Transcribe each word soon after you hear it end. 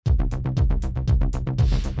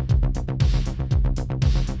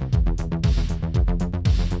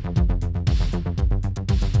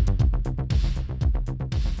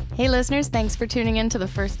Hey listeners, thanks for tuning in to the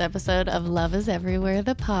first episode of Love is Everywhere,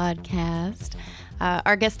 the podcast.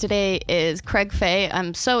 Our guest today is Craig Fay.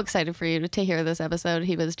 I'm so excited for you to hear this episode.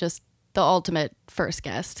 He was just the ultimate first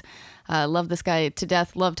guest. Love this guy to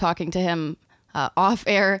death. Love talking to him off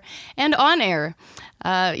air and on air.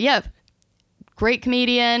 Great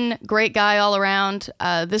comedian, great guy all around.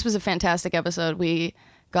 This was a fantastic episode. We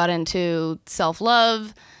got into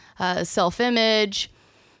self-love, self-image,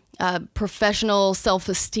 professional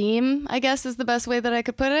self-esteem, I guess is the best way that I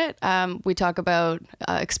could put it. We talk about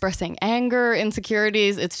expressing anger,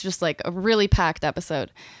 insecurities. It's just like a really packed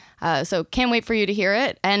episode. So can't wait for you to hear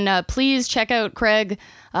it. And please check out Craig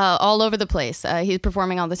all over the place. He's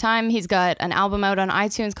performing all the time. He's got an album out on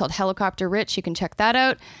iTunes called Helicopter Rich. You can check that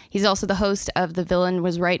out. He's also the host of the Villain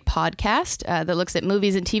Was Right podcast that looks at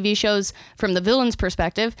movies and TV shows from the villain's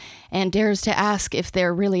perspective and dares to ask if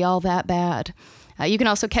they're really all that bad. You can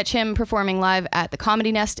also catch him performing live at the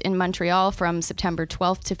Comedy Nest in Montreal from September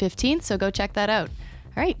 12th to 15th, so go check that out.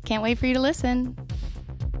 All right, can't wait for you to listen.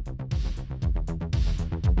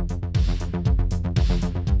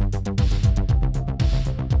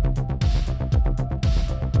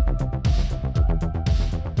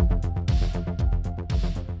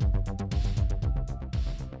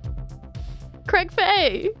 Craig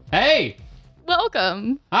Fay. Hey.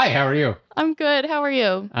 Welcome. Hi, how are you? I'm good. How are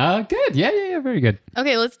you? Good. Yeah, very good.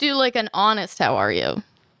 Okay, let's do like an honest how are you?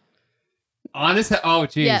 Honest? Oh,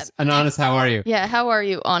 geez. Yeah. An honest how are you? Yeah, how are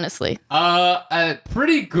you, honestly?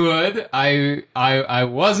 Pretty good. I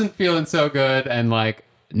wasn't feeling so good, and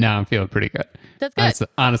now I'm feeling pretty good. That's good.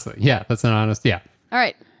 Honestly, yeah, that's an honest, yeah. All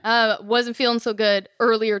right. Wasn't feeling so good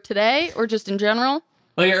earlier today, or just in general?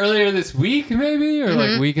 Like earlier this week, maybe, or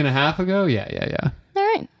like a week and a half ago? Yeah. All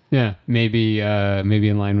right. Yeah, maybe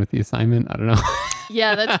in line with the assignment. I don't know.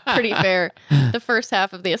 Yeah, that's pretty fair. The first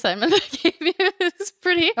half of the assignment that I gave you is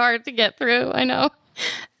pretty hard to get through. I know.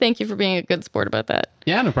 Thank you for being a good sport about that.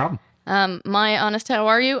 Yeah, no problem. My honest, how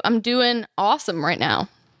are you? I'm doing awesome right now.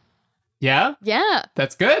 Yeah? Yeah.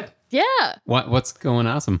 That's good. Yeah. What's going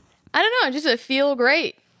awesome? I don't know. I feel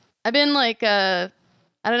great. I've been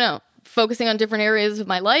focusing on different areas of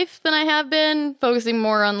my life than I have been, focusing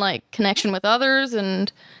more on connection with others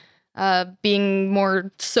and being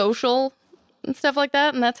more social and stuff like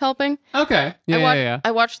that, and that's helping. Okay. Yeah.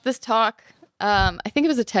 I watched this talk, I think it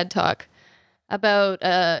was a TED Talk, about,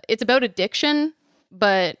 it's about addiction,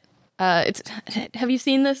 but have you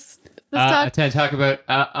seen this talk? A TED Talk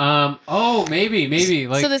about, maybe.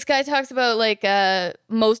 So this guy talks about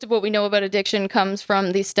most of what we know about addiction comes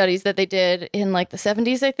from these studies that they did in the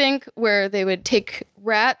 70s, I think, where they would take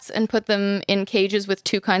rats and put them in cages with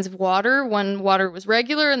two kinds of water. One water was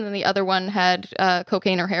regular and then the other one had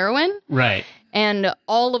cocaine or heroin. Right. And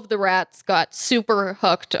all of the rats got super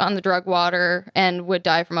hooked on the drug water and would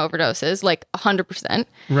die from overdoses, 100%.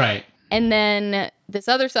 Right. And then this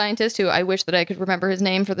other scientist, who I wish that I could remember his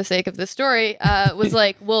name for the sake of this story, was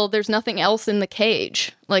like, well, there's nothing else in the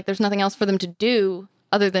cage. There's nothing else for them to do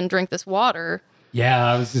other than drink this water. Yeah,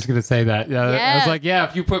 I was just going to say that. Yeah. I was like,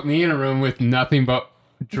 if you put me in a room with nothing but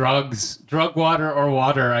drug water or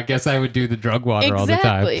water, I guess I would do the drug water all the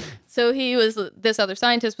time. Exactly. So this other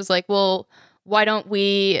scientist was like, well, why don't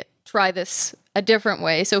we try this a different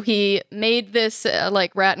way? So he made this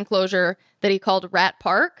rat enclosure that he called Rat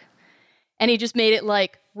Park. And he just made it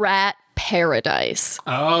rat paradise.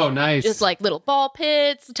 Oh, nice. Just little ball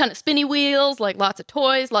pits, a ton of spinny wheels, lots of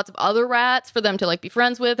toys, lots of other rats for them to be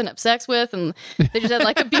friends with and have sex with. And they just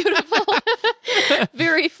had a beautiful,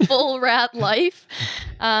 very full rat life.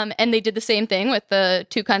 And they did the same thing with the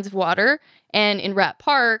two kinds of water. And in Rat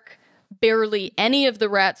Park, barely any of the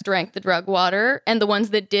rats drank the drug water. And the ones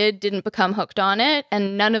that didn't become hooked on it.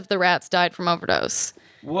 And none of the rats died from overdose.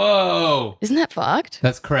 Whoa. Isn't that fucked?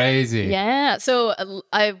 That's crazy. Yeah. So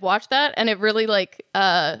I watched that and it really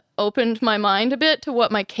opened my mind a bit to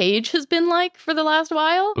what my cage has been like for the last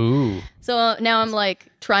while. Ooh. So now I'm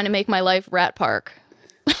trying to make my life Rat Park.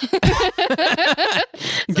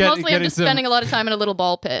 Mostly I'm just spending a lot of time in a little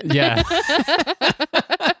ball pit. Yeah.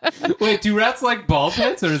 Wait, do rats like ball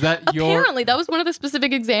pits, or is that Apparently, that was one of the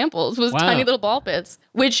specific examples, was tiny little ball pits,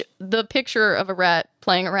 which the picture of a rat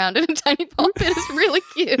playing around in a tiny ball pit is really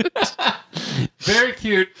cute. Very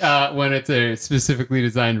cute when it's a specifically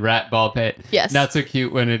designed rat ball pit. Yes. Not so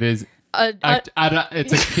cute when it is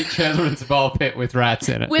it's a children's ball pit with rats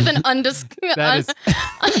in it. With an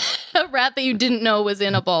a rat that you didn't know was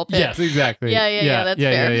in a ball pit. Yes, exactly. Yeah, that's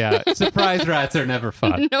fair. Yeah. Surprise rats are never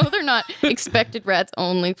fun. No, they're not. Expected rats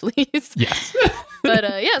only, please. Yes. But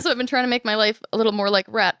so I've been trying to make my life a little more like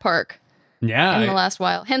Rat Park. Yeah. in the last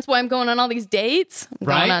while. Hence why I'm going on all these dates. I'm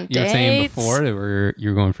going on You were dates. saying before that you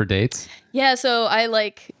were going for dates. Yeah, so I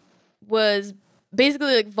like was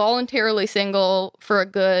basically like voluntarily single for a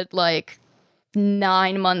good like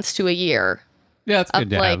 9 months to a year. Yeah, that's good of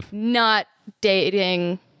to like have. not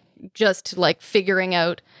dating, just like figuring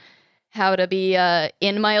out how to be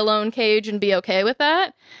in my alone cage and be okay with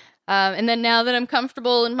that. And then now that I'm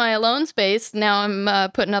comfortable in my alone space, now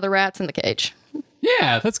I'm putting other rats in the cage.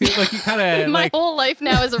 Yeah, that's good. Like you kind of My like. whole life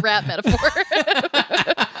now is a rat metaphor.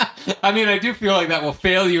 I mean, I do feel like that will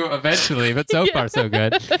fail you eventually, but so far so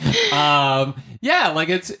good. Yeah, like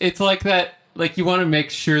it's like that. Like you want to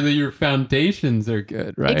make sure that your foundations are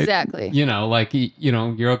good, right? Exactly. You know, like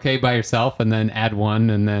you're okay by yourself, and then add one,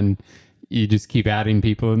 and then you just keep adding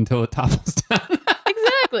people until it topples down.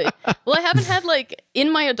 Exactly. Well, I haven't had like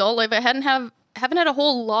in my adult life, I haven't had a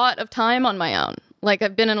whole lot of time on my own. Like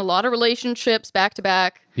I've been in a lot of relationships back to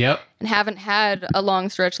back. Yep. And haven't had a long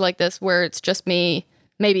stretch like this where it's just me,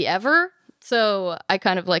 maybe ever. So I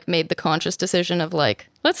kind of like made the conscious decision of like,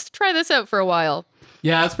 let's try this out for a while.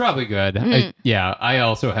 Yeah, that's probably good. I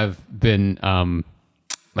also have been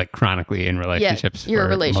like chronically in relationships. You're a for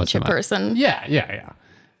most of relationship my- person. Yeah.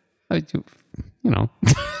 I do,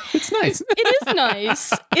 it's nice. It is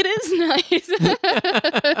nice. It is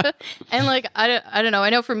nice. And like, I don't know.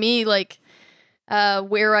 I know for me, like,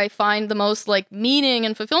 where I find the most like meaning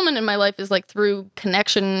and fulfillment in my life is like through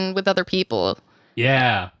connection with other people.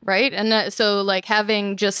 Yeah. Right. And so like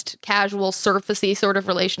having just casual surfacey sort of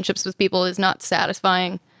relationships with people is not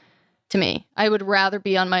satisfying to me. I would rather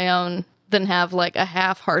be on my own than have like a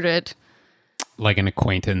half-hearted. Like an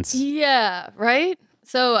acquaintance. Yeah. Right.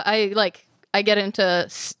 So I get into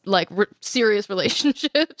like serious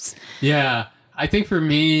relationships. Yeah. I think for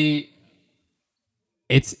me,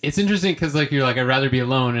 it's interesting because like you're like, I'd rather be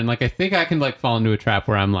alone. And like, I think I can like fall into a trap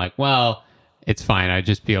where I'm like, well, it's fine. I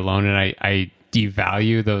just be alone. And I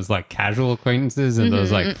devalue those like casual acquaintances and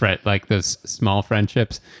those like those small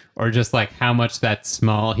friendships, or just like how much that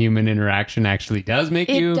small human interaction actually does make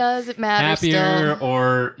you It matters happier. still.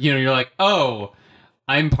 Or, you're like, oh,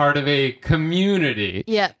 I'm part of a community.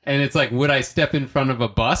 Yeah. And it's like, would I step in front of a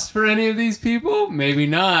bus for any of these people? Maybe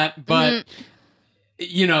not. But,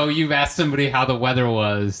 you've asked somebody how the weather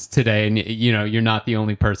was today, and, you're not the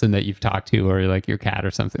only person that you've talked to, or like your cat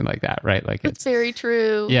or something like that, right? Like It's very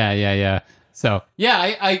true. Yeah. So,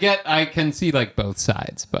 yeah, I can see like both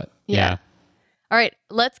sides, but yeah. All right,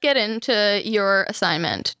 let's get into your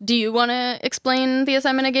assignment. Do you want to explain the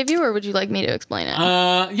assignment I gave you, or would you like me to explain it?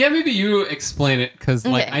 Yeah, maybe you explain it, because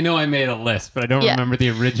like I know I made a list, but I don't remember the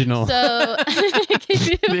original. So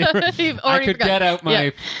I could get out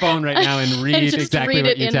my phone right now and read just exactly read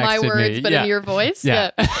what it you in texted my words, me. but in your voice.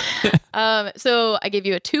 Yeah. So I gave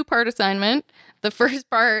you a 2-part assignment. The first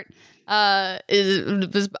part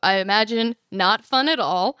was, I imagine, not fun at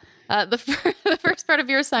all. The first part of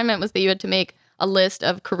your assignment was that you had to make a list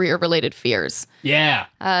of career-related fears. Yeah.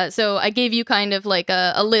 So I gave you kind of like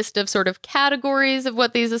a list of sort of categories of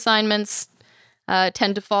what these assignments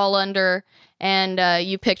tend to fall under. And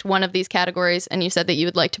you picked one of these categories, and you said that you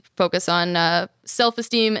would like to focus on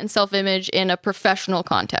self-esteem and self-image in a professional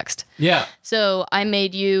context. Yeah. So I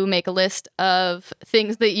made you make a list of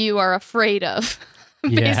things that you are afraid of.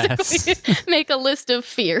 Basically, make a list of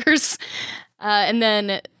fears. And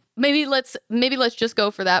then maybe let's just go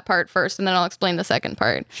for that part first, and then I'll explain the second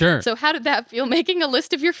part. Sure. So how did that feel, making a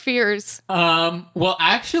list of your fears? Well,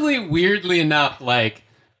 actually, weirdly enough, like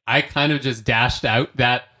I kind of just dashed out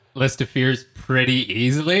that list of fears pretty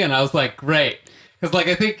easily, and I was like, great, because like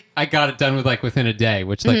I think I got it done within a day,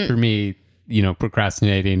 which like for me,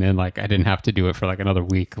 procrastinating, and like I didn't have to do it for like another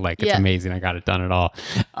week. Like it's amazing, I got it done at all.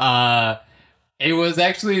 It was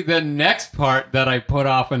actually the next part that I put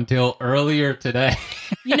off until earlier today.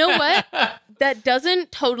 You know what? That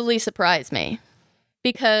doesn't totally surprise me.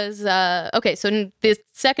 Because, okay, so the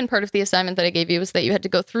second part of the assignment that I gave you was that you had to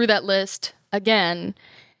go through that list again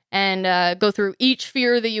and go through each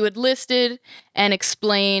fear that you had listed and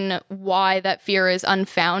explain why that fear is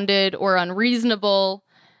unfounded or unreasonable,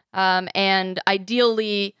 and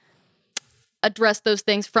ideally address those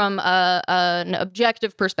things from an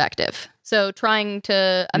objective perspective. So trying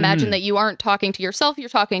to imagine that you aren't talking to yourself, you're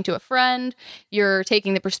talking to a friend, you're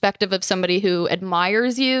taking the perspective of somebody who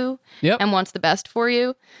admires you and wants the best for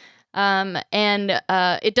you. And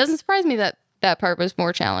it doesn't surprise me that that part was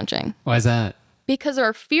more challenging. Why is that? Because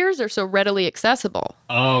our fears are so readily accessible.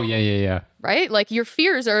 Oh, yeah. Right? Like your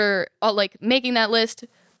fears are like making that list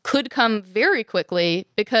could come very quickly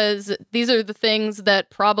because these are the things that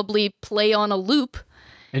probably play on a loop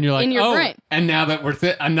And you're like, in your brain. And now that we're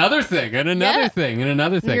another thing and another thing and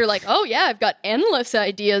another thing. And you're like, oh yeah, I've got endless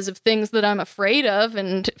ideas of things that I'm afraid of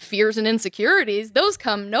and fears and insecurities. Those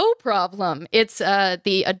come no problem. It's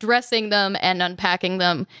the addressing them and unpacking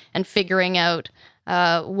them and figuring out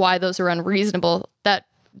why those are unreasonable. That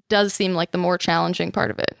does seem like the more challenging part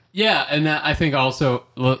of it. Yeah, and I think also,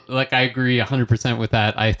 like, I agree 100% with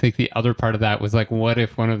that. I think the other part of that was like, what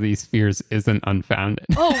if one of these fears isn't unfounded?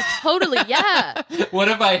 Oh, totally, yeah. What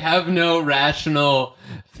if I have no rational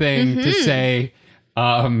thing to say?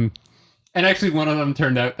 And actually, one of them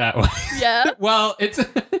turned out that way. Yeah. Well,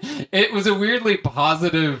 it was a weirdly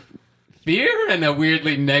positive fear and a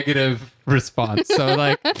weirdly negative response. So,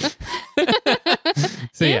 like,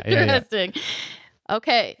 so yeah. Interesting.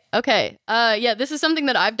 Okay. Yeah, this is something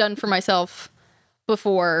that I've done for myself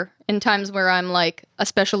before in times where I'm like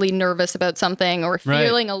especially nervous about something or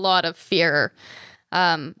feeling a lot of fear.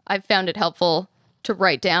 I've found it helpful to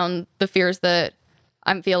write down the fears that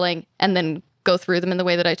I'm feeling and then go through them in the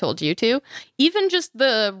way that I told you to. Even just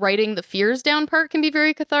the writing the fears down part can be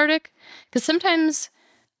very cathartic because sometimes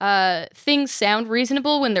things sound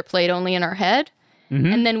reasonable when they're played only in our head.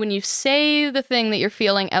 And then when you say the thing that you're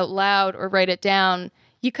feeling out loud or write it down,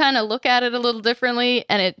 you kind of look at it a little differently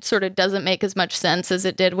and it sort of doesn't make as much sense as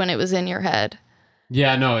it did when it was in your head.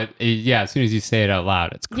 Yeah, no, as soon as you say it out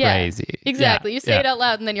loud, it's crazy. Yeah, exactly. You say it out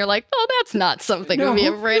loud and then you're like, oh, that's not something to be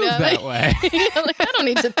afraid of. That way. Like, I don't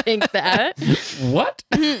need to think that. What?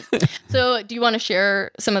 So do you want to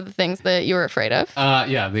share some of the things that you were afraid of?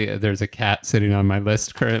 Yeah, there's a cat sitting on my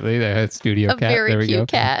list currently. The studio cat. Very cute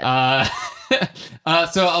cat.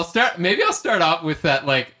 So I'll start off with that,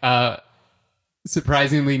 like,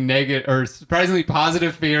 surprisingly negative or surprisingly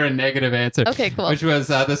positive fear and negative answer. Okay, cool. Which was,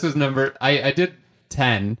 this was number, I did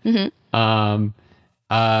 10.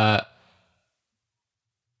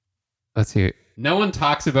 Let's see. No one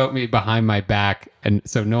talks about me behind my back, and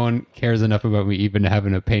so no one cares enough about me even to have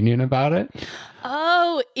an opinion about it.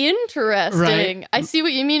 Oh, interesting. Right. I see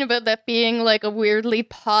what you mean about that being like a weirdly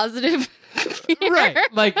positive fear. Right.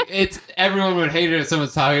 Like, everyone would hate it if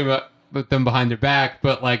someone's talking about them behind their back,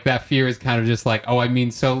 but like that fear is kind of just like, oh, I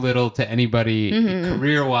mean so little to anybody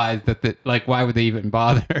career-wise that like, why would they even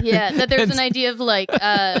bother? Yeah, that there's an idea of like,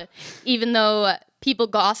 even though people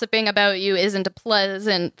gossiping about you isn't a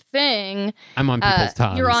pleasant thing, I'm on people's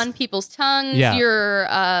tongues. You're on people's tongues. Yeah.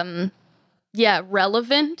 You're,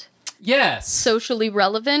 relevant. Yes. Socially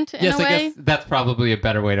relevant in a way. I guess that's probably a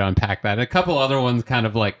better way to unpack that. And a couple other ones kind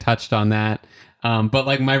of like touched on that. But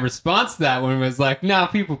like my response to that one was like, no,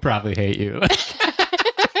 people probably hate you.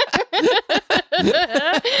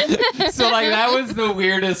 So like that was the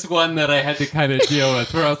weirdest one that I had to kind of deal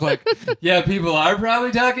with, where I was like, yeah, people are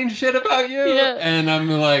probably talking shit about you. Yeah. And I'm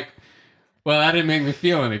like, well, that didn't make me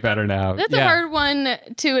feel any better now. That's a hard one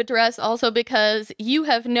to address also because you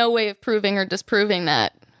have no way of proving or disproving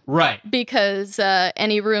that. Right. Because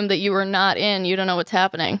any room that you were not in, you don't know what's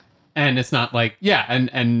happening. And it's not like,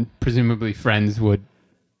 and presumably friends would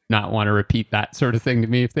not want to repeat that sort of thing to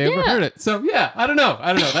me if they ever heard it. So yeah, I don't know.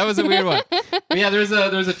 That was a weird one. But yeah, there's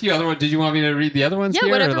a few other ones. Did you want me to read the other ones? Yeah,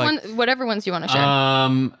 here, whatever ones you want to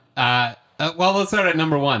share. Well, let's start at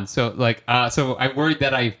number one. So like, so I worried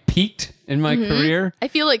that I peaked in my career. I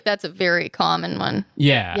feel like that's a very common one.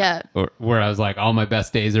 Yeah. Yeah. Or where I was like, all my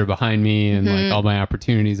best days are behind me and like all my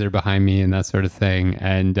opportunities are behind me and that sort of thing.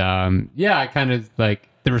 And I kind of like,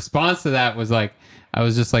 the response to that was like, I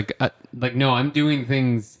was just like, no, I'm doing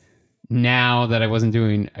things now that I wasn't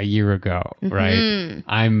doing a year ago. Right.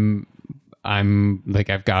 I'm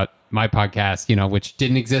like, I've got my podcast, which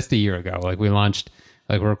didn't exist a year ago. Like we launched,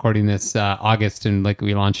 like we're recording this August and like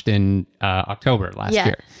we launched in October last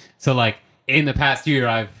year. So like in the past year,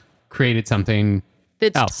 I've created something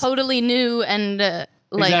that's else. Totally new and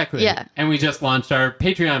exactly. Yeah. And we just launched our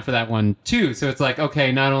Patreon for that one too. So it's like,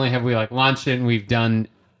 okay, not only have we like launched it and we've done,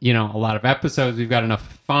 a lot of episodes, we've got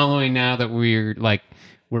enough following now that we're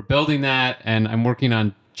building that, and I'm working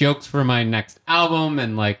on jokes for my next album.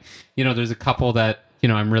 And like, there's a couple that,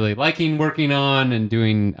 I'm really liking working on and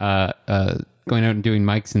doing, going out and doing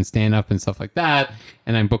mics and stand up and stuff like that.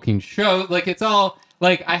 And I'm booking shows. Like it's all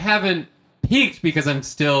like, I haven't peaked because I'm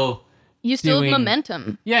still You still have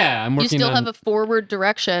momentum. Yeah, I'm working. You still have a forward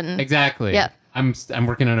direction. Exactly. Yeah. I'm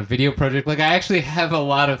working on a video project. Like I actually have a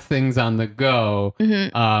lot of things on the go.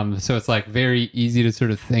 So it's like very easy to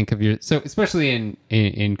sort of think of so especially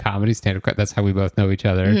in comedy, stand-up, that's how we both know each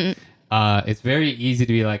other. It's very easy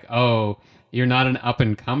to be like, oh, you're not an up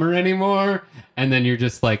and comer anymore, and then you're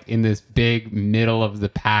just like in this big middle of the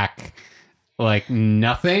pack. Like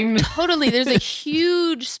nothing. Totally. There's a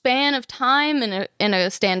huge span of time in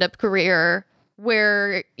a stand-up career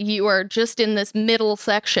where you are just in this middle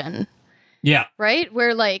section, Yeah. right?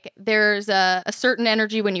 Where like there's a certain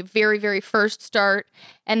energy when you very, very first start,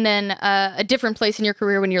 and then a different place in your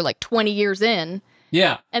career when you're like 20 years in.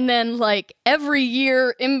 Yeah. And then like every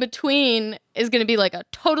year in between is going to be like a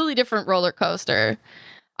totally different roller coaster.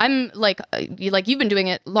 I'm like you've been doing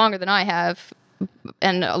it longer than I have,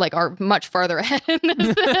 and like are much farther ahead than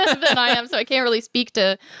I am. So I can't really speak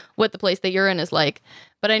to what the place that you're in is like.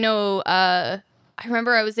 But I know, I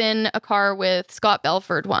remember I was in a car with Scott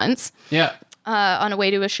Belford once. Yeah. On a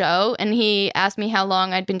way to a show, and he asked me how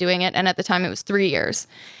long I'd been doing it, and at the time it was 3 years.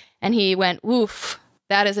 And he went, "Oof,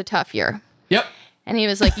 that is a tough year." Yep. And he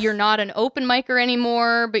was like, "You're not an open micer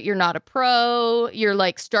anymore, but you're not a pro. You're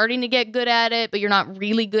like starting to get good at it, but you're not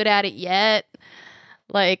really good at it yet.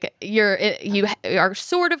 Like you are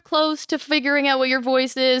sort of close to figuring out what your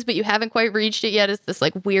voice is, but you haven't quite reached it yet. It's this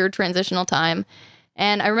like weird transitional time."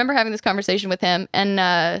 And I remember having this conversation with him, and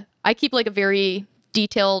I keep like a very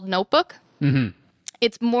detailed notebook. Mm-hmm.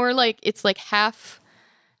 It's more like it's like half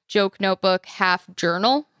joke notebook, half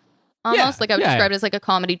journal. Almost like I would describe it as like a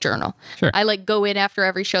comedy journal. Sure. I like go in after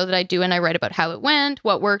every show that I do, and I write about how it went,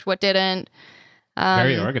 what worked, what didn't.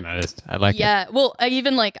 Very organized. I like it. Yeah. Well, I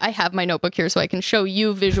even like I have my notebook here so I can show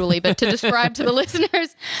you visually, but to describe to the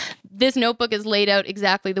listeners, this notebook is laid out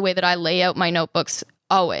exactly the way that I lay out my notebooks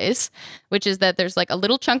always, which is that there's like a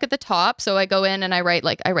little chunk at the top. So I go in and I write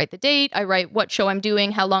the date, I write what show I'm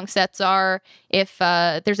doing, how long sets are, if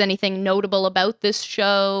there's anything notable about this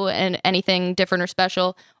show and anything different or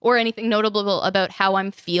special, or anything notable about how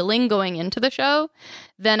I'm feeling going into the show.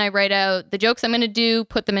 Then I write out the jokes I'm going to do,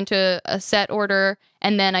 put them into a set order,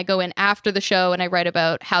 and then I go in after the show and I write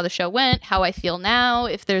about how the show went, how I feel now,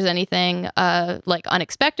 if there's anything like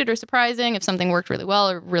unexpected or surprising, if something worked really well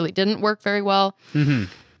or really didn't work very well. Mm-hmm.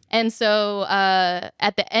 And so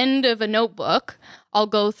at the end of a notebook, I'll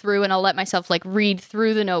go through and I'll let myself like read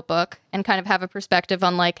through the notebook and kind of have a perspective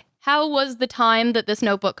on like, how was the time that this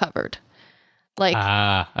notebook covered? Like,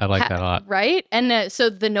 I like that a lot. Right? And so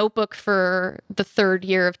the notebook for the third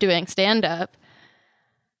year of doing stand-up,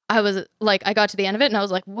 I was like, I got to the end of it and I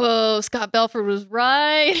was like, whoa, Scott Belford was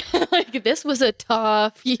right. Like, this was a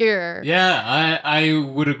tough year. Yeah, I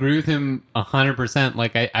would agree with him 100%.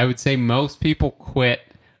 Like, I would say most people quit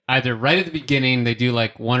either right at the beginning, they do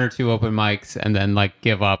like 1 or 2 open mics and then like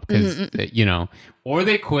give up because, or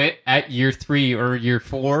they quit at year 3 or year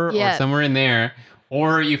 4 or somewhere in there.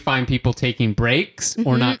 Or you find people taking breaks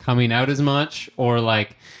or not coming out as much or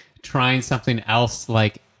like trying something else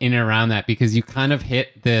like in and around that, because you kind of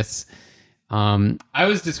hit this. I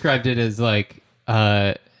always described it as like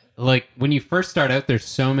when you first start out, there's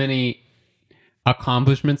so many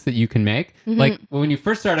accomplishments that you can make. Like when you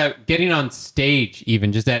first start out, getting on stage,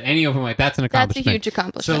 even just at any open mic, that's an accomplishment. That's a huge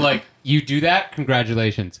accomplishment. So like you do that,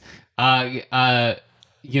 congratulations. Getting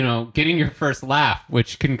your first laugh,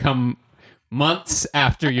 which can come months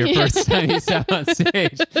after your first time you sat on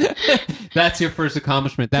stage. That's your first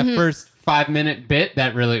accomplishment. That first 5-minute bit,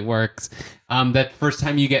 that really works. That first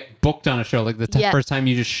time you get booked on a show, like the first time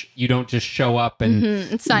you don't just show up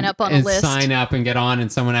and sign up on a list. Sign up and get on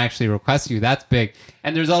and someone actually requests you. That's big.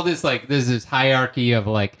 And there's all this like there's this hierarchy of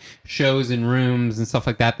like shows and rooms and stuff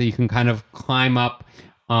like that you can kind of climb up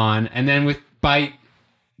on. And then by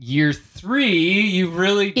year 3, you've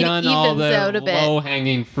really done all the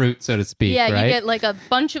low-hanging fruit, so to speak. Yeah, right? You get like a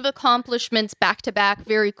bunch of accomplishments back to back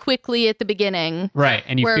very quickly at the beginning. Right,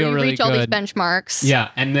 and you feel really good. Where you reach all these benchmarks. Yeah,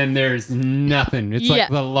 and then there's nothing. It's like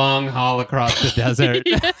the long haul across the desert.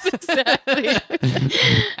 Yes, exactly.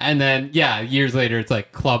 And then, years later, it's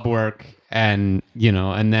like club work, and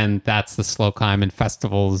and then that's the slow climb and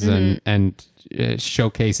festivals and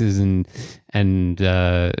showcases and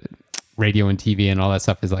radio and TV and all that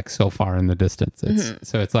stuff is like so far in the distance.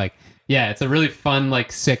 So it's like, it's a really fun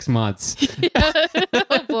like 6 months.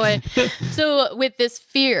 Oh boy. So with this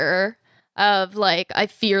fear of like, I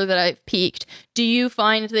fear that I've peaked, do you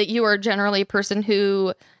find that you are generally a person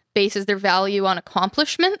who bases their value on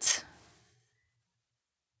accomplishments?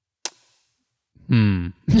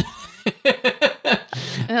 That's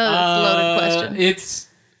a loaded question. It's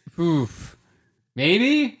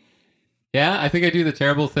maybe. Yeah, I think I do the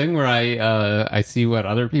terrible thing where I see what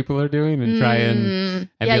other people are doing and try and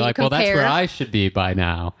be like, well, that's where I should be by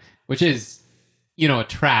now, which is, a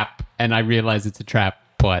trap. And I realize it's a trap,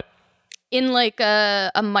 but in like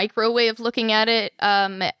a micro way of looking at it,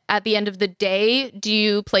 at the end of the day, do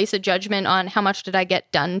you place a judgment on how much did I get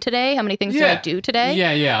done today? How many things did I do today?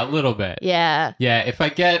 Yeah, a little bit. Yeah. Yeah, if I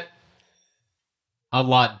get a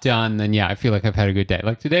lot done, then I feel like I've had a good day.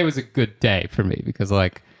 Like today was a good day for me because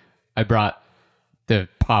like I brought the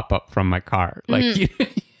pop up from my car. Like, you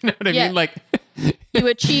know what I Yeah. mean? Like, You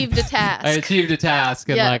achieved a task. I achieved a task,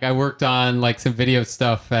 and like I worked on like some video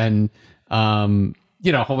stuff and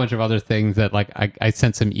you know, a whole bunch of other things that like I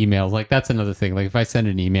sent some emails. Like that's another thing. Like if I send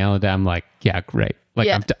an email and I'm like, yeah, great. Like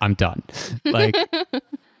I'm done. Like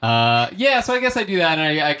yeah, so I guess I do that,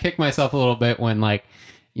 and I kick myself a little bit when like,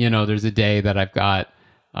 you know, there's a day that I've got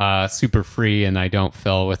super free and I don't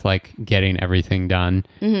feel with like getting everything done.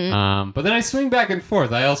 But then I swing back and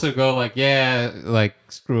forth. I also go like, yeah, like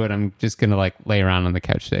screw it. I'm just going to like lay around on the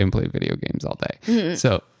couch today and play video games all day.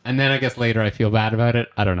 So, and then I guess later I feel bad about it.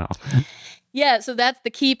 I don't know. Yeah. So that's the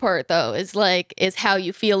key part though, is how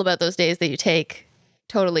you feel about those days that you take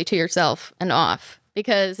totally to yourself and off,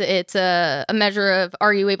 because it's a measure of,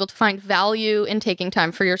 are you able to find value in taking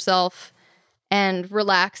time for yourself and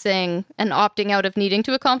relaxing and opting out of needing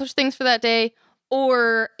to accomplish things for that day?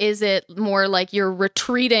 Or is it more like you're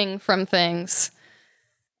retreating from things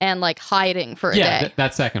and like hiding for a day?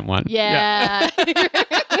 That second one. Yeah.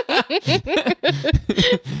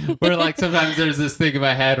 Where like sometimes there's this thing in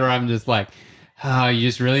my head where I'm just like, oh, you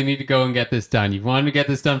just really need to go and get this done. You've wanted to get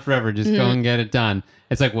this done forever. Just go and get it done.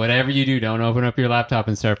 It's like, whatever you do, don't open up your laptop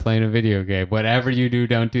and start playing a video game. Whatever you do,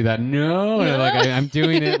 don't do that. No. Like I'm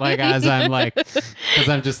doing it like as I'm like, because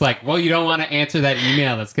I'm just like, well, you don't want to answer that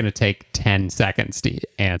email that's going to take 10 seconds to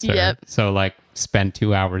answer. Yep. So like spend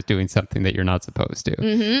 2 hours doing something that you're not supposed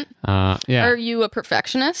to. Yeah. Are you a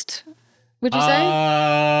perfectionist, would you say?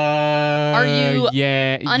 Are you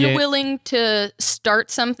unwilling to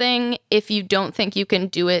start something if you don't think you can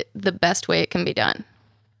do it the best way it can be done?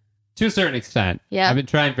 To a certain extent. Yeah. I've been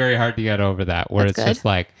trying very hard to get over that, where That's it's good. just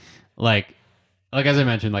like as I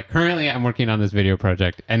mentioned, like currently I'm working on this video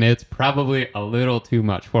project and it's probably a little too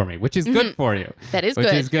much for me, which is good for you. That is which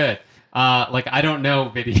good. is good. Like I don't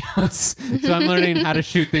know videos, so I'm learning how to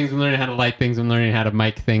shoot things. I'm learning how to light things. I'm learning how to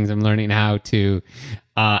mic things. I'm learning how to,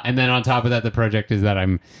 and then on top of that, the project is that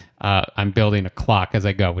I'm building a clock as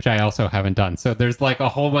I go, which I also haven't done. So there's like a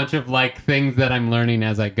whole bunch of like things that I'm learning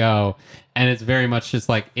as I go, and it's very much just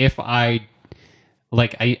like if I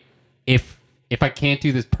can't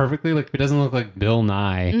do this perfectly, like if it doesn't look like Bill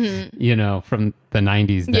Nye, you know, from the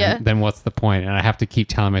 90s, then what's the point? And I have to keep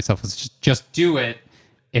telling myself, let's just do it.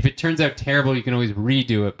 If it turns out terrible, you can always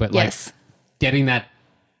redo it. But like getting that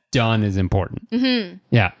done is important.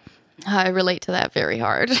 Yeah. I relate to that very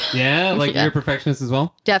hard. Yeah. Like you're a perfectionist as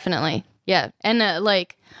well? Definitely. Yeah. And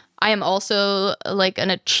like I am also like an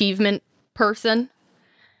achievement person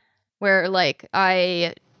where like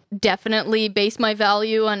I definitely base my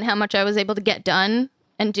value on how much I was able to get done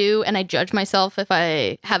and do. And I judge myself if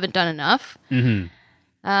I haven't done enough. Being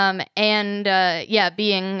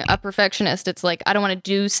a perfectionist, it's like I don't want to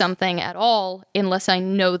do something at all unless I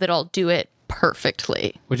know that I'll do it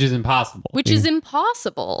perfectly. Which is impossible.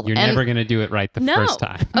 You're never going to do it right the first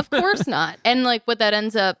time. Of course not. And like what that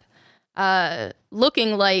ends up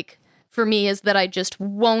looking like for me is that I just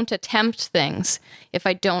won't attempt things if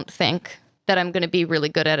I don't think that I'm going to be really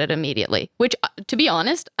good at it immediately. Which, to be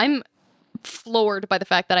honest, I'm floored by the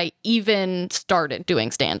fact that I even started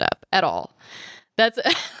doing stand-up at all. That's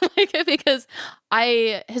like, because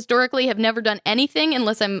I historically have never done anything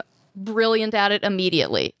unless I'm brilliant at it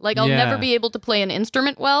immediately. Like I'll never be able to play an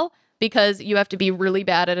instrument well because you have to be really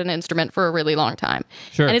bad at an instrument for a really long time.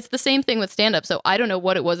 Sure. And it's the same thing with stand-up. So I don't know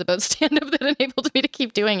what it was about stand-up that enabled me to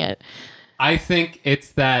keep doing it. I think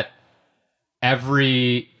it's that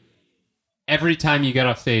every time you get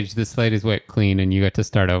off stage, the slate is wiped clean and you get to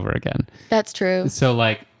start over again. That's true. So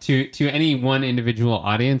like to any one individual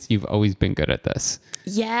audience, you've always been good at this.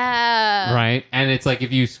 Yeah. Right? And it's like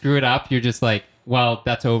if you screw it up, you're just like, well,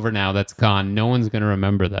 that's over now. That's gone. No one's going to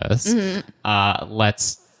remember this.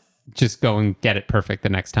 Let's just go and get it perfect the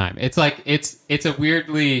next time. It's like it's a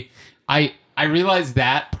weirdly I realized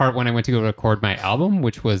that part when I went to go record my album,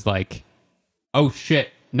 which was like, oh shit.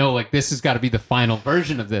 No, like this has got to be the final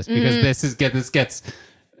version of this because this gets,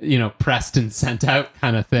 you know, pressed and sent out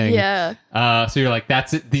kind of thing. Yeah. So you're like,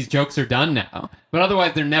 that's it. These jokes are done now, but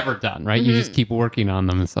otherwise they're never done, right? You just keep working on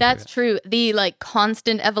them and stuff. That's like that. true. The like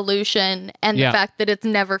constant evolution and the fact that it's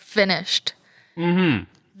never finished.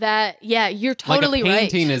 That you're totally like a right.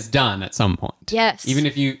 painting is done at some point. Yes. Even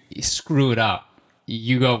if you screw it up,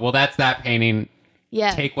 you go, well, that's that painting.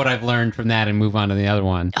 Yeah. Take what I've learned from that and move on to the other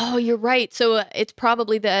one. Oh, you're right. So it's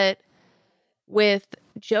probably that with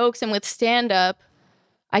jokes and with stand-up,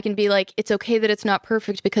 I can be like, it's okay that it's not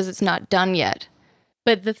perfect because it's not done yet.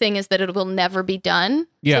 But the thing is that it will never be done.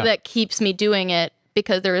 Yeah. So that keeps me doing it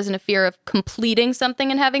because there isn't a fear of completing something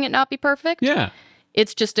and having it not be perfect. Yeah.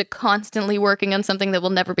 It's just a constantly working on something that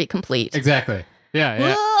will never be complete. Exactly.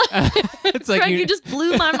 Yeah. It's like Craig, you just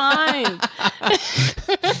blew my mind.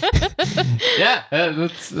 Yeah,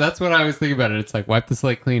 that's what I was thinking about it. It's like wipe the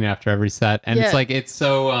slate clean after every set, and it's like it's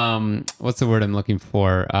so what's the word I'm looking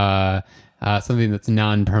for? Something that's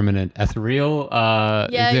non-permanent, ethereal.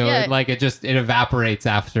 Like it evaporates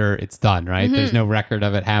after it's done, right? Mm-hmm. There's no record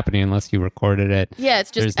of it happening unless you recorded it. Yeah, it's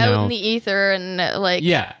just out in the ether and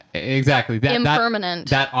yeah, exactly. Impermanent.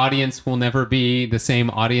 That audience will never be the same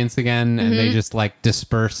audience again, and they just like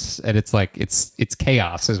disperse, and it's like it's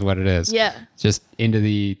chaos, is what it is. Yeah, just into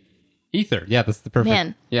the ether. Yeah, that's the perfect.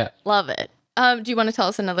 Man, yeah, love it. Do you want to tell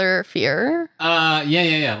us another fear?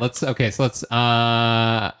 Yeah. Let's number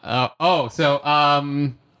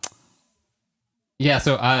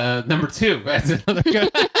 2. That's another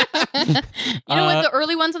good. You know what? The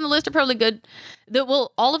early ones on the list are probably good.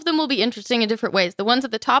 All of them will be interesting in different ways. The ones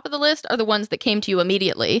at the top of the list are the ones that came to you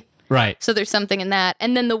immediately. Right. So there's something in that.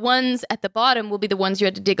 And then the ones at the bottom will be the ones you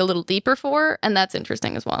had to dig a little deeper for, and that's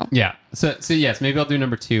interesting as well. Yeah. So yes, maybe I'll do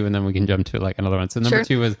number 2 and then we can jump to like another one. So number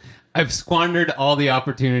 2 is I've squandered all the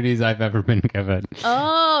opportunities I've ever been given.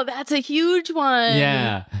 Oh, that's a huge one.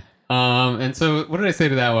 Yeah. And so what did I say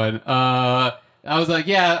to that one? I was like,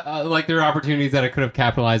 like there are opportunities that I could have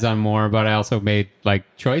capitalized on more, but I also made like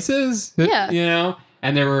choices. Yeah.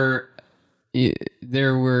 And there were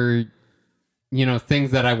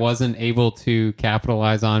things that I wasn't able to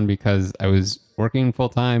capitalize on because I was working full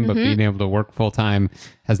time, but being able to work full time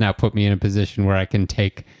has now put me in a position where I can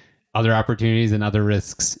take other opportunities and other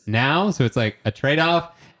risks now. So it's like a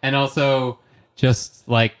trade-off. And also just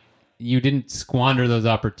like you didn't squander those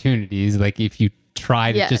opportunities. Like if you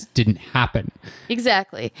tried, it just didn't happen.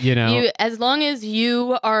 Exactly. As long as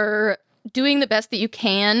you are doing the best that you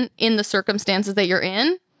can in the circumstances that you're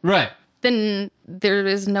in. Right. Then there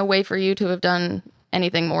is no way for you to have done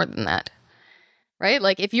anything more than that. Right?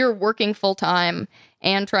 Like if you're working full time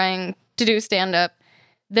and trying to do stand up,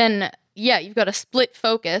 then you've got a split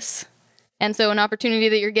focus. And so an opportunity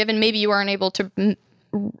that you're given, maybe you aren't able to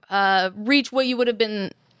reach what you would have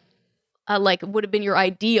been would have been your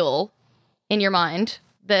ideal in your mind.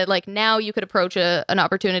 That like now you could approach an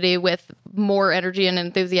opportunity with more energy and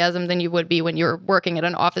enthusiasm than you would be when you're working at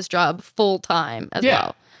an office job full time as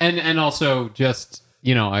well. And also just,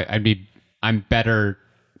 I'm better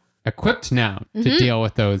equipped now to deal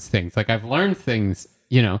with those things. Like I've learned things,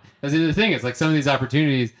 as the thing is like some of these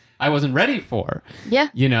opportunities I wasn't ready for. Yeah.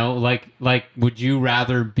 Like would you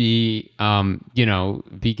rather be,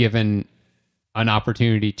 be given an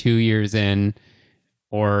opportunity 2 years in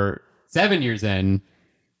or 7 years in?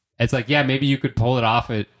 It's like, maybe you could pull it off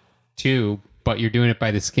at 2, but you're doing it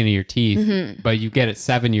by the skin of your teeth. But you get it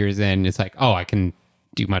 7 years in, it's like, oh, I can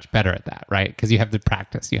do much better at that, right? Because you have the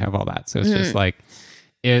practice, you have all that. So it's just like,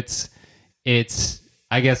 it's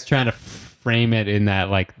I guess trying to frame it in that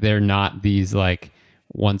like they're not these like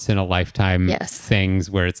once in a lifetime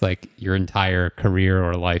things where it's like your entire career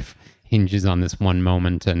or life hinges on this one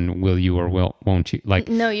moment and will you or won't you, like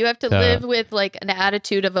no, you have to live with like an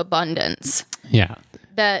attitude of abundance. Yeah.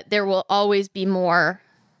 That there will always be more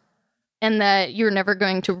and that you're never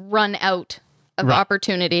going to run out of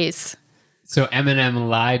opportunities. So Eminem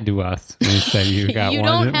lied to us when he said you got you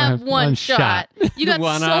don't have one shot. You got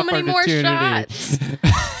one so many more shots.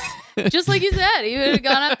 Just like you said, he would have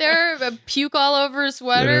gone up there, puke all over his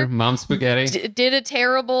sweater. Mom spaghetti. Did a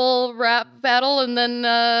terrible rap battle, and then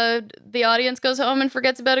the audience goes home and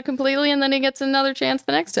forgets about it completely, and then he gets another chance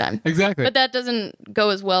the next time. Exactly. But that doesn't go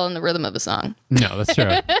as well in the rhythm of a song. No, that's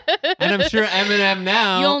true. And I'm sure Eminem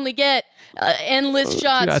now... You only get endless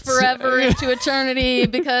shots forever into eternity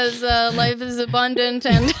because life is abundant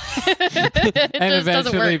and and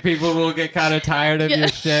eventually people will get kind of tired of your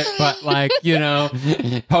shit, but like,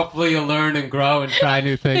 hopefully you'll learn and grow and try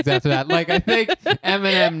new things after that. Like I think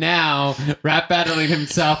Eminem now rap battling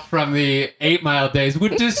himself from the 8 Mile days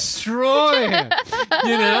would destroy him.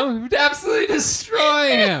 Would absolutely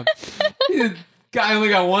destroy him. Guy only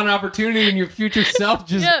got one opportunity and your future self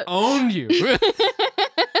just owned you.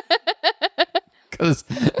 Because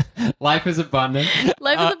life is abundant.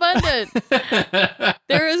 Life is abundant.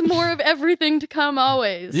 There is more of everything to come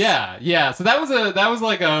always. Yeah. So that was a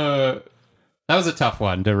tough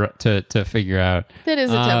one to figure out. That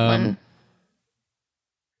is a tough one.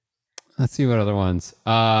 Let's see what other ones.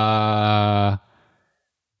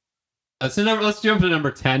 Let's jump to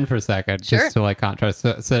number 10 for a second, just to like contrast.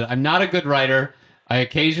 So I'm not a good writer. I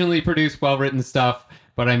occasionally produce well-written stuff,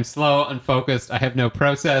 but I'm slow, unfocused, I have no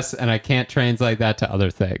process, and I can't translate that to other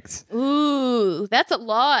things. Ooh, that's a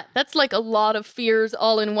lot. That's like a lot of fears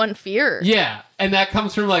all in one fear. Yeah, and that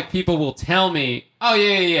comes from like people will tell me, oh,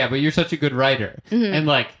 yeah, but you're such a good writer. Mm-hmm. And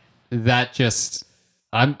like, that just,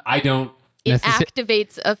 I don't It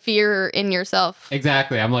activates a fear in yourself.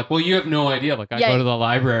 Exactly. I'm like, well, you have no idea. Like, I go to the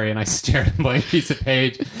library and I stare at a blank piece of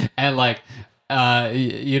page, and like,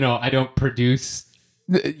 I don't produce,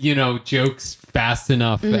 jokes fast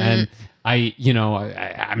enough, and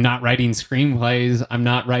I'm not writing screenplays. I'm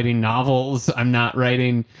not writing novels. I'm not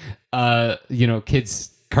writing, kids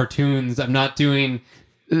cartoons. I'm not doing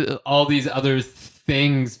all these other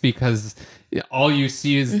things because all you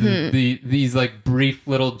see is these like brief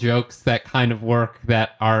little jokes that kind of work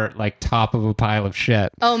that are like top of a pile of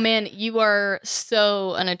shit. Oh man, you are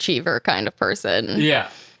so an achiever kind of person. Yeah.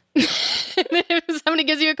 If somebody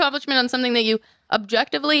gives you accomplishment on something that you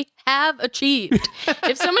objectively have achieved,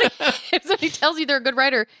 if somebody tells you they're a good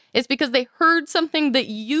writer, it's because they heard something that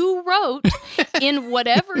you wrote in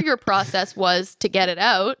whatever your process was to get it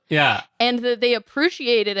out. Yeah. And that they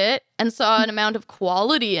appreciated it and saw an amount of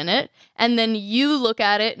quality in it. And then you look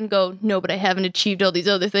at it and go, no, but I haven't achieved all these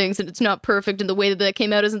other things, and it's not perfect, and the way that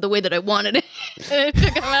came out isn't the way that I wanted it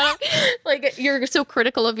to come out. Like, you're so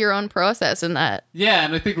critical of your own process in that. Yeah,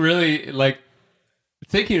 and I think really, like,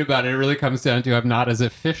 thinking about it, it really comes down to I'm not as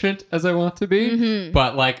efficient as I want to be.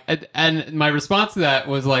 But like, and my response to that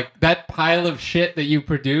was like, that pile of shit that you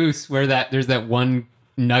produce where there's that one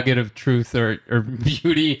nugget of truth or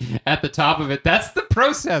beauty at the top of it. That's the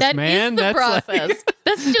process, man. That's the process. Like,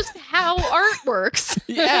 that's just how art works.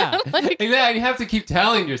 Yeah. You have to keep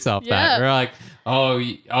telling yourself that. You're like, oh,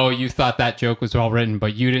 you thought that joke was well written,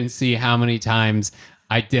 but you didn't see how many times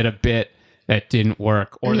I did a bit that didn't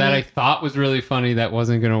work, or that I thought was really funny that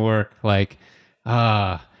wasn't going to work. Like,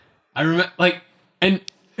 I remember, like, and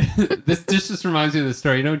this just reminds me of the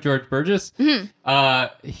story. You know, George Burgess?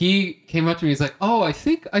 He came up to me. He's like, oh, I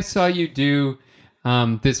think I saw you do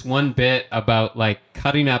this one bit about like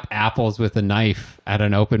cutting up apples with a knife at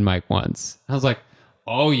an open mic once. I was like,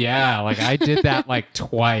 oh yeah, like I did that like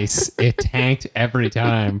twice. It tanked every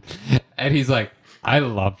time. And he's like, I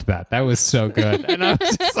loved that. That was so good. And I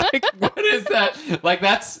was just like, what is that? Like,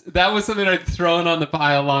 that was something I'd thrown on the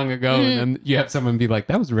pile long ago. And then you have someone be like,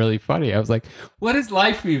 that was really funny. I was like, what is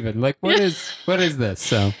life even? Like, what is this?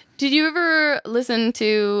 So did you ever listen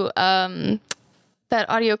to that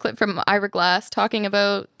audio clip from Ira Glass talking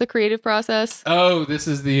about the creative process? Oh, this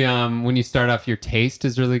is the when you start off, your taste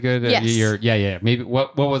is really good. Yes. Yeah. Maybe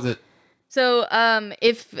what was it? So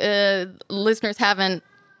if listeners haven't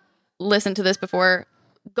listened to this before,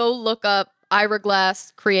 go look up Ira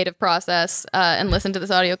Glass creative process and listen to this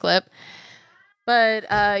audio clip. But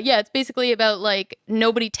it's basically about like,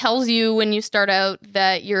 nobody tells you when you start out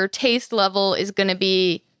that your taste level is going to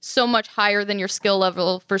be so much higher than your skill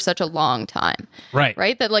level for such a long time.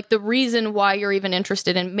 Right? That like the reason why you're even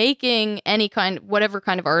interested in making whatever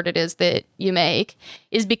kind of art it is that you make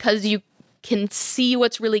is because you can see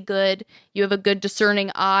what's really good. You have a good discerning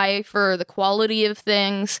eye for the quality of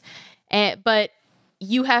things. But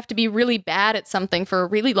you have to be really bad at something for a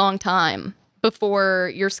really long time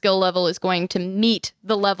before your skill level is going to meet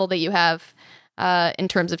the level that you have in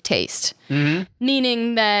terms of taste.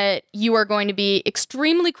 Meaning that you are going to be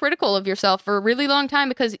extremely critical of yourself for a really long time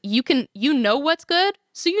because you know what's good,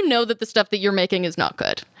 so you know that the stuff that you're making is not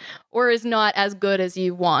good or is not as good as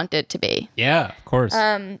you want it to be. Yeah, of course.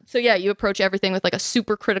 So you approach everything with like a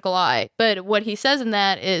super critical eye. But what he says in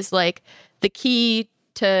that is like the key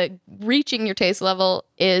to reaching your taste level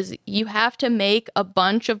is you have to make a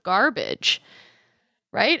bunch of garbage,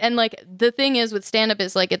 right? And like the thing is with stand-up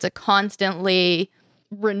is like it's a constantly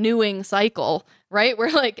renewing cycle, right?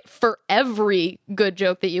 Where like for every good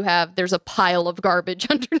joke that you have, there's a pile of garbage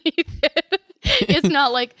underneath it. It's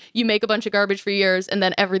not like you make a bunch of garbage for years and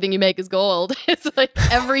then everything you make is gold. It's like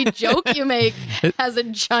every joke you make has a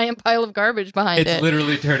giant pile of garbage behind it. It's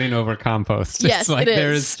literally turning over compost. Yes, it's like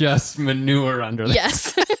there's just manure under this.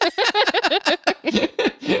 Yes.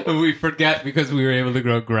 We forget because we were able to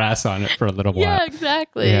grow grass on it for a little while. Yeah,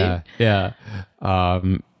 exactly. Yeah.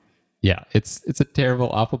 It's a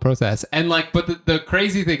terrible, awful process. And like, but the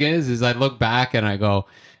crazy thing is I look back and I go,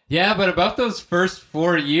 yeah, but about those first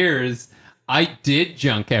 4 years, I did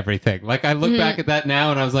junk everything. Like I look back at that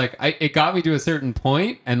now and I was like, it got me to a certain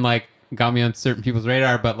point and like got me on certain people's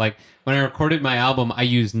radar. But like when I recorded my album, I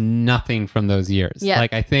used nothing from those years. Yeah.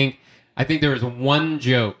 Like I think there was one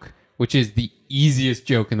joke, which is the easiest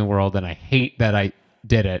joke in the world. And I hate that I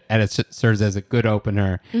did it. And it serves as a good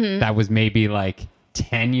opener. That was maybe like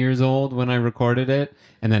 10 years old when I recorded it.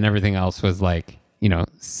 And then everything else was like,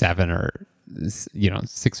 7 or,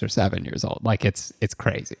 6 or 7 years old. Like it's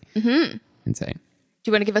crazy. Insane. Do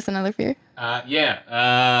you want to give us another fear?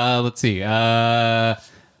 Yeah. Let's see.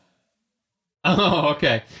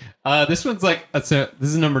 Okay. This one's like, so this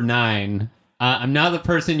is number 9. I'm not the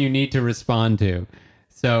person you need to respond to.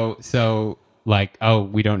 So like, oh,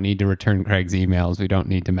 we don't need to return Craig's emails. We don't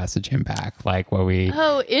need to message him back. Like what we...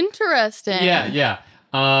 Oh, interesting. Yeah.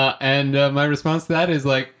 And my response to that is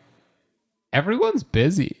like, everyone's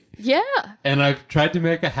busy. Yeah. And I've tried to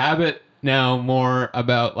make a habit now more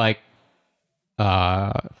about like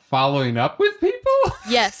following up with people.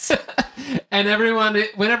 Yes. And everyone,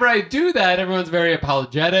 whenever I do that, everyone's very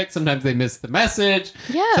apologetic. Sometimes they miss the message.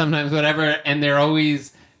 Yeah. Sometimes whatever. And they're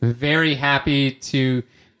always very happy to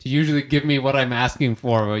usually give me what I'm asking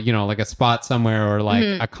for, you know, like a spot somewhere or like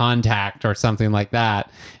a contact or something like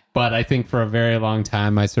that. But I think for a very long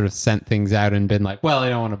time, I sort of sent things out and been like, well, I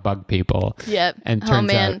don't want to bug people. Yep. And Oh,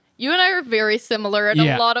 turns man. out... You and I are very similar in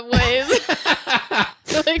a lot of ways.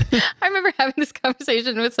 Like, I remember having this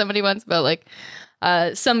conversation with somebody once about like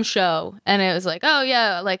some show. And it was like, oh,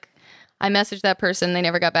 yeah, like I messaged that person. They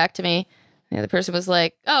never got back to me. The other person was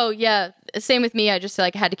like, oh, yeah, same with me. I just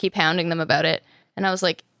like had to keep hounding them about it. And I was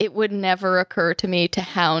like, it would never occur to me to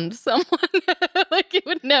hound someone. Like, it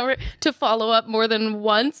would never, to follow up more than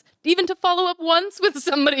once, even to follow up once with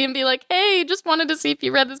somebody and be like, hey, just wanted to see if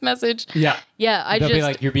you read this message. Yeah. Yeah, They'll be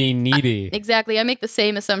like, you're being needy. Exactly. I make the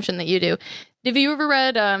same assumption that you do. Have you ever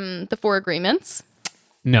read The 4 Agreements?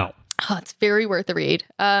 No. Oh, it's very worth a read.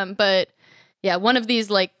 But yeah, one of these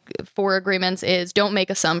like 4 agreements is don't make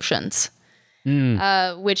assumptions,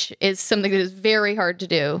 which is something that is very hard to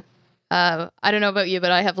do. I don't know about you,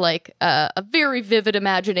 but I have like a very vivid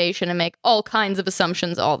imagination and make all kinds of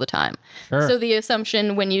assumptions all the time. Sure. So the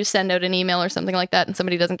assumption when you send out an email or something like that and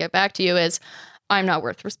somebody doesn't get back to you is, I'm not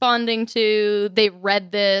worth responding to. They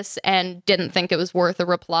read this and didn't think it was worth a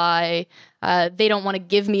reply. They don't want to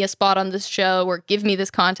give me a spot on this show or give me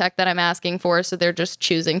this contact that I'm asking for. So they're just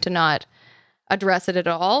choosing to not address it at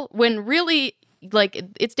all. When really, like,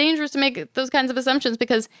 it's dangerous to make those kinds of assumptions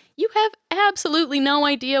because you have absolutely no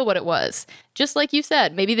idea what it was. Just like you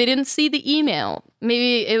said, maybe they didn't see the email.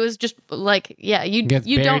 Maybe it was just like, yeah, you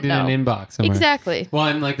don't know. In an inbox somewhere. Exactly. Well,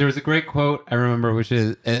 and like there was a great quote I remember, which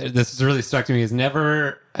is this has really stuck to me: is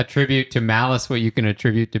never attribute to malice what you can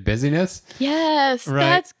attribute to busyness. Yes, right?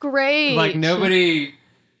 That's great. Like nobody.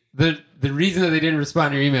 The reason that they didn't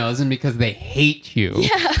respond to your email isn't because they hate you.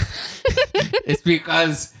 Yeah. It's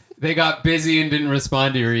because they got busy and didn't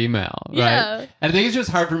respond to your email, right? Yeah. And I think it's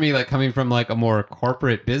just hard for me, like coming from like a more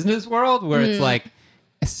corporate business world where it's like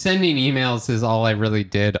sending emails is all I really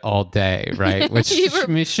did all day, right? Which should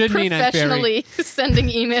mean I'm very... professionally sending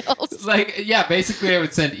emails. Like, yeah, basically I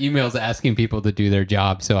would send emails asking people to do their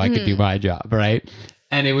job so I could do my job, right?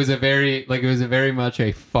 And it was a very much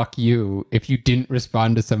a fuck you if you didn't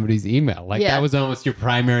respond to somebody's email. Like that was almost your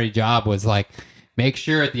primary job, was like, make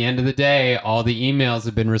sure at the end of the day, all the emails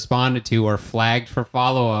have been responded to or flagged for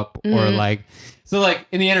follow-up or like, so like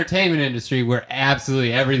in the entertainment industry where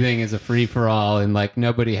absolutely everything is a free for all and like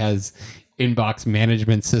nobody has inbox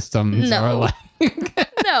management systems or like,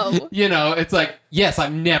 No. You know, it's like, yes,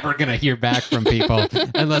 I'm never going to hear back from people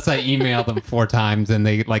unless I email them 4 times and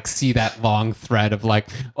they like see that long thread of like,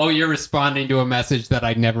 oh, you're responding to a message that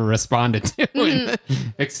I never responded to, and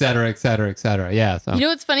et cetera, et cetera, et cetera. Yeah. So. You know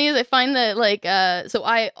what's funny is I find that like, so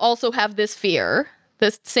I also have this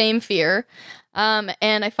same fear. And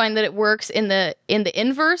I find that it works in the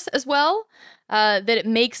inverse as well, that it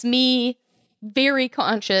makes me very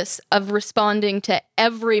conscious of responding to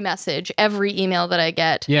every message, every email that I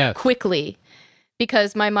get quickly,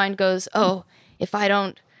 because my mind goes, oh, if I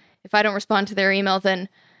don't respond to their email, then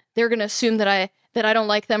they're going to assume that I don't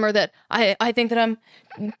like them, or that I think that I'm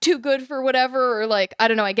too good for whatever, or like, I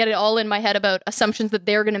don't know, I get it all in my head about assumptions that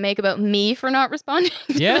they're going to make about me for not responding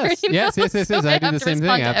to their emails. Yes. So I do the same thing.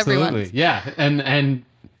 Absolutely. Yeah. And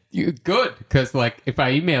you good, because like if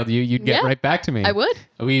I emailed you, you'd get right back to me. I would.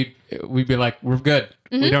 We'd be like, we're good.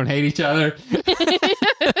 We don't hate each other.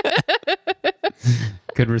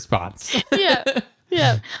 Good response.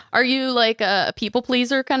 Yeah. Are you like a people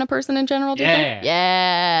pleaser kind of person in general? Do you think?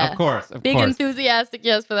 Yeah. Of course. Big enthusiastic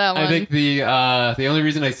yes for that one. I think the only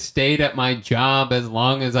reason I stayed at my job as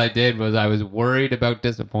long as I did was I was worried about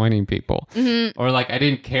disappointing people, or like I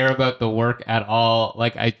didn't care about the work at all.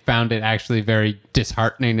 Like I found it actually very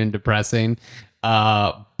disheartening and depressing.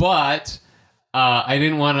 But I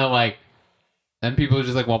didn't want to like. And people are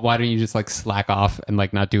just like, well, why don't you just like slack off and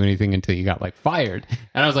like not do anything until you got like fired?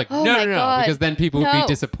 And I was like, no, because then people would be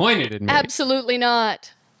disappointed in me. Absolutely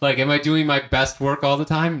not. Like, am I doing my best work all the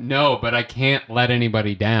time? No, but I can't let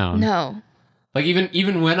anybody down. No. like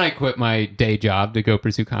even when I quit my day job to go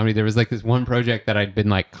pursue comedy, there was like this one project that I'd been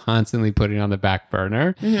like constantly putting on the back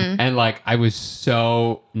burner. And like I was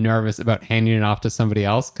so nervous about handing it off to somebody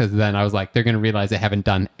else, because then I was like, they're going to realize I haven't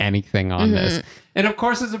done anything on this. And of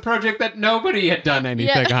course, it's a project that nobody had done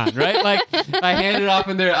anything on, right? Like I handed it off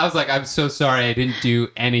and I was like, I'm so sorry, I didn't do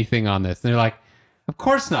anything on this. And they're like, of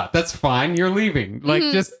course not. That's fine. You're leaving. Like,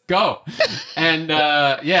 just go. And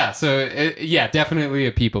definitely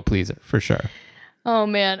a people pleaser for sure. Oh,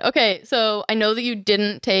 man. Okay, so I know that you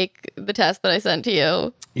didn't take the test that I sent to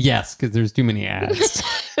you. Yes, because there's too many ads.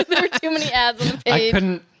 There were too many ads on the page. I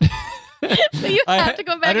couldn't. So you have to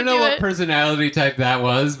go back. I don't and know do what it. personality type that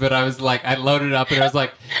was, but I was like, I loaded up and I was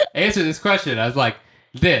like, answer this question. I was like,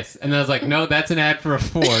 this. And then I was like, no, that's an ad for a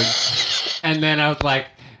Ford. And then I was like,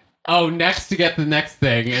 oh, next to get the next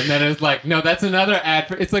thing. And then it was like, no, that's another ad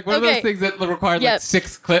for, it's like one of those things that required like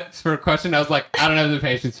 6 clips for a question. I was like, I don't have the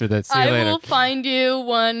patience for this. See you later. I will find you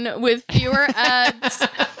one with fewer ads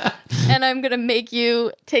and I'm going to make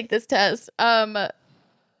you take this test. I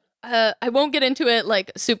won't get into it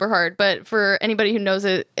like super hard, but for anybody who knows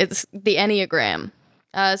it, it's the Enneagram.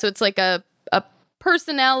 So it's like a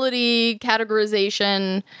personality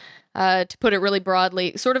categorization, to put it really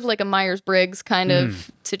broadly, sort of like a Myers-Briggs kind of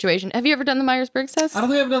situation. Have you ever done the Myers-Briggs test? I don't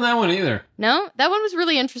think I've done that one either. No? That one was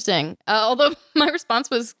really interesting, although my response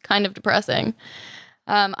was kind of depressing.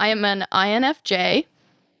 I am an INFJ,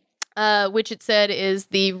 which it said is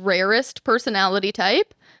the rarest personality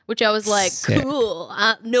type, which I was like, Sick. Cool,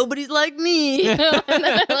 nobody's like me. And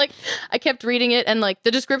then I kept reading it, and like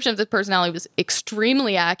the description of the personality was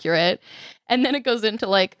extremely accurate. And then it goes into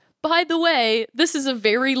like, by the way, this is a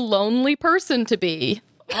very lonely person to be.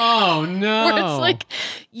 Oh, no. Where it's like,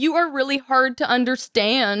 you are really hard to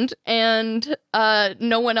understand and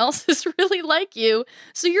no one else is really like you.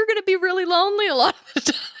 So you're going to be really lonely a lot of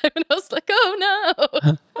the time. And I was like, oh,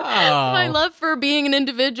 no. My love for being an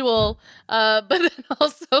individual, but then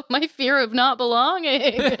also my fear of not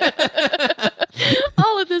belonging.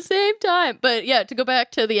 All at the same time. But yeah, to go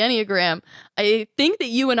back to the Enneagram, I think that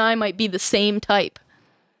you and I might be the same type.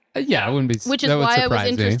 Yeah, I wouldn't be. Which is why I was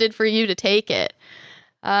interested for you to take it.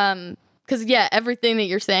 Because yeah, everything that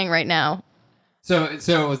you're saying right now. So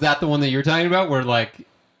was that the one that you're talking about, where like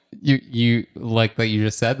you like that you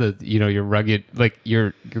just said that, you know, you're rugged, like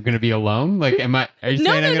you're going to be alone? Like, are you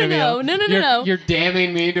saying I'm going to be alone? No. You're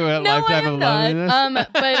damning me to a lifetime of loneliness.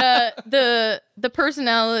 But the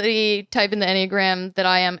personality type in the Enneagram that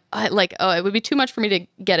I am, it would be too much for me to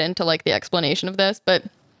get into like the explanation of this, but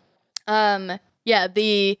yeah,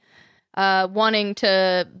 the wanting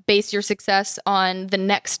to base your success on the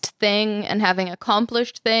next thing and having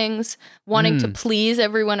accomplished things, wanting to please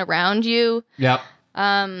everyone around you. Yep.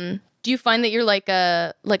 Do you find that you're like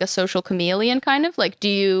a social chameleon kind of? Like,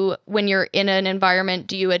 when you're in an environment,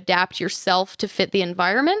 do you adapt yourself to fit the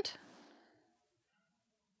environment?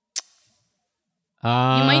 You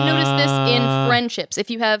might notice this in friendships. If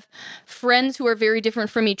you have friends who are very different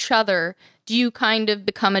from each other, do you kind of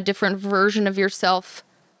become a different version of yourself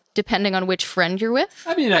depending on which friend you're with?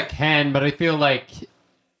 I mean, I can, but I feel like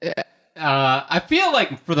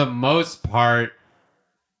for the most part,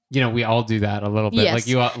 you know, we all do that a little bit. Yes. Like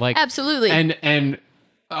you all, like absolutely. And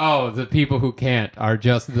the people who can't are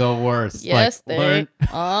just the worst. Yes, like, they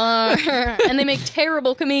are. And they make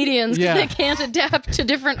terrible comedians because they can't adapt to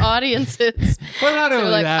different audiences. Well, not only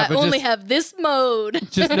like, that, I but only just, have this mode.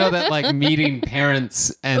 Just know that like meeting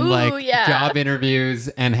parents and job interviews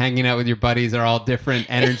and hanging out with your buddies are all different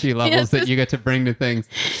energy levels that you get to bring to things.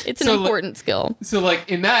 It's an important skill. So like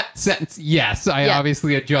in that sense, yes, I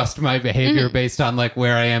obviously adjust my behavior based on like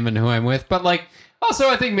where I am and who I'm with. But like, also,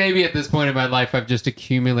 I think maybe at this point in my life, I've just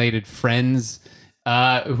accumulated friends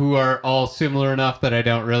who are all similar enough that I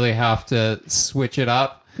don't really have to switch it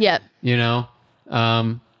up. Yeah. You know?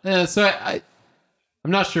 So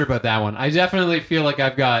I'm not sure about that one. I definitely feel like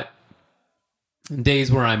I've got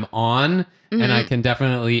days where I'm on and I can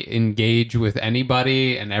definitely engage with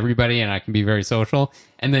anybody and everybody and I can be very social.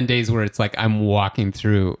 And then days where it's like I'm walking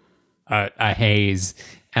through a haze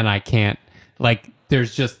and I can't, like,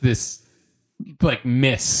 there's just this like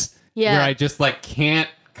where I just like can't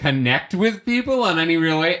connect with people on any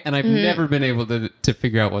real way, and I've never been able to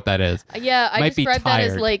figure out what that is. Yeah, I describe that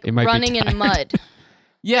as like running in mud.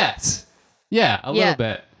 Yes. Yeah, a little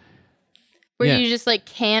bit. Where you just like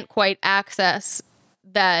can't quite access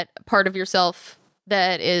that part of yourself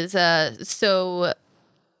that is so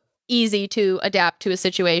easy to adapt to a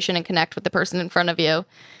situation and connect with the person in front of you.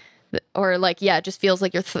 Or like, it just feels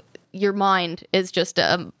like you're your mind is just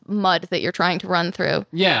a mud that you're trying to run through.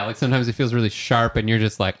 Yeah, like sometimes it feels really sharp and you're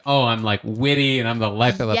just like, oh, I'm like witty and I'm the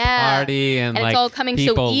life of the party and it's like all coming so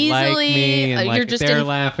people easily. like me and You're like just they're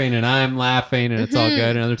laughing and I'm laughing and it's all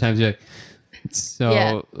good. And other times you're like,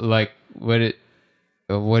 so like what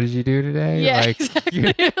did you do today? Yeah, like,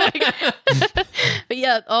 exactly. But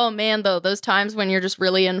yeah, oh man, though, those times when you're just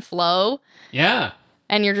really in flow. Yeah.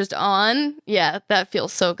 And you're just on. Yeah, that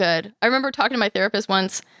feels so good. I remember talking to my therapist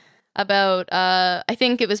once about, I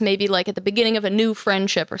think it was maybe like at the beginning of a new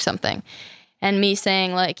friendship or something. And me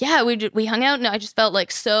saying like, yeah, we hung out and I just felt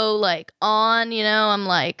like so like on, I'm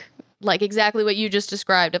like exactly what you just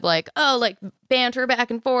described of like, oh, like banter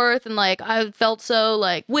back and forth. And like, I felt so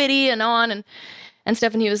like witty and on and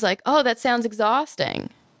stuff. And he was like, oh, that sounds exhausting.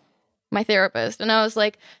 My therapist. And I was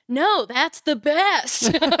like, no, that's the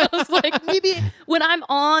best. I was like, maybe when I'm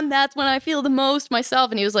on, that's when I feel the most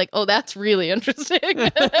myself. And he was like, oh, that's really interesting.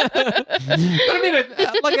 But I mean,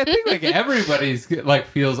 I think like everybody's like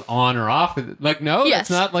feels on or off. Like, no, yes. It's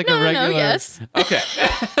not like a regular. No, yes. Okay.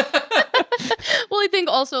 Well, I think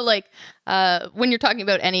also like when you're talking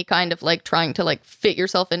about any kind of like trying to like fit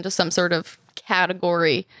yourself into some sort of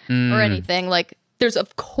category or anything, like there's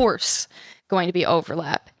of course going to be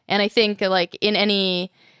overlap. And I think like in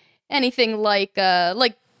anything like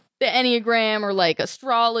the Enneagram or like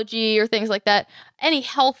astrology or things like that, any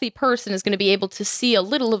healthy person is going to be able to see a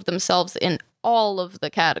little of themselves in all of the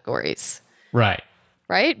categories. Right.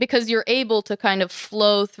 Right? Because you're able to kind of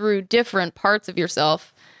flow through different parts of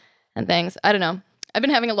yourself and things. I don't know. I've been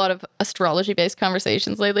having a lot of astrology-based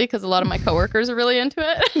conversations lately because a lot of my coworkers are really into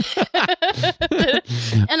it.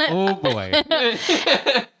 Oh boy.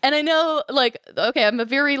 And I know, like, okay, I'm a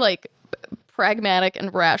very like pragmatic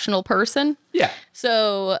and rational person. Yeah.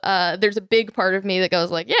 So there's a big part of me that goes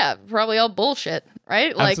like, yeah, probably all bullshit,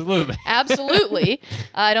 right? Like, absolutely. Absolutely.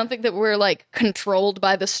 I don't think that we're like controlled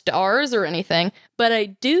by the stars or anything, but I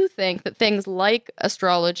do think that things like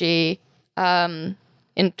astrology,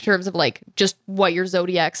 in terms of like just what your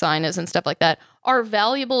zodiac sign is and stuff like that, are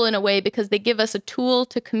valuable in a way because they give us a tool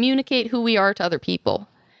to communicate who we are to other people.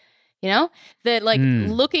 That like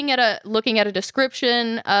looking at a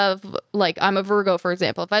description of like, I'm a Virgo, for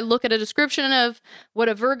example. If I look at a description of what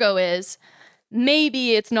a Virgo is,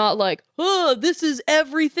 maybe it's not like, oh, this is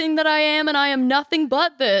everything that I am and I am nothing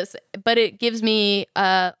but this. But it gives me,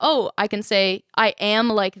 I can say I am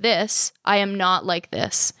like this. I am not like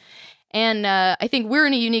this. And I think we're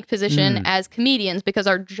in a unique position as comedians because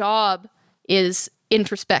our job is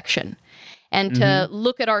introspection and to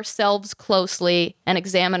look at ourselves closely and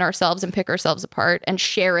examine ourselves and pick ourselves apart and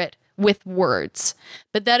share it with words.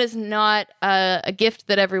 But that is not a gift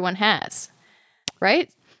that everyone has, right?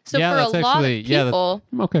 So for a lot of people,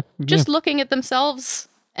 just looking at themselves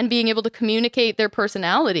and being able to communicate their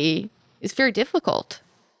personality is very difficult.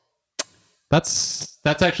 That's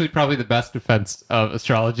actually probably the best defense of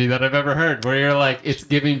astrology that I've ever heard, where you're like, it's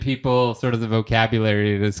giving people sort of the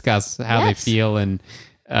vocabulary to discuss how they feel and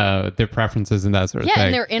their preferences and that sort of thing. Yeah,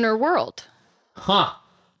 in their inner world. Huh.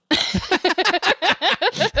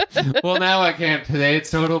 Well, now I can't. Today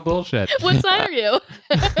it's total bullshit. What sign are you?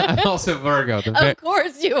 I'm also Virgo. Of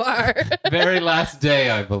course you are. Very last day,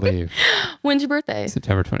 I believe. When's your birthday?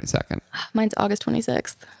 September 22nd. Mine's August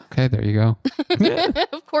 26th. Okay, there you go.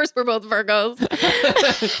 Of course we're both Virgos.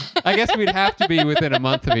 I guess we'd have to be within a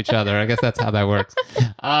month of each other. I guess that's how that works.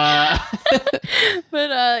 But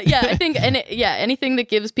yeah, I think anything that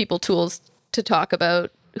gives people tools to talk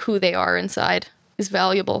about who they are inside is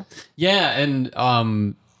valuable. Yeah, and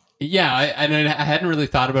I hadn't really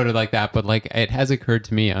thought about it like that, but like it has occurred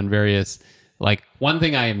to me on various, like, one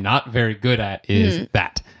thing I am not very good at is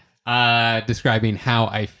that describing how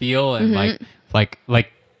I feel and like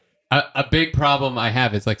a big problem I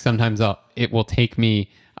have is like sometimes it will take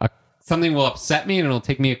me something will upset me and it'll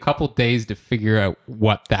take me a couple days to figure out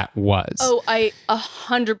what that was. Oh, I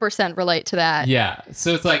 100% relate to that. Yeah.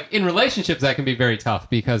 So it's like in relationships that can be very tough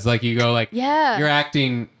because like you go like, you're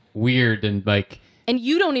acting weird and like, and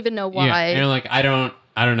you don't even know why. Yeah, and you're like, I don't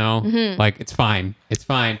know. Like, it's fine.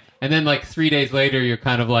 And then like 3 days later, you're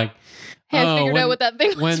kind of like, hey, I figured out what that thing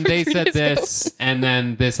was. When they said this and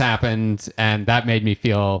then this happened and that made me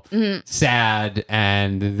feel sad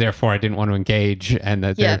and therefore I didn't want to engage and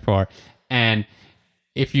therefore, and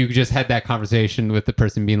if you just had that conversation with the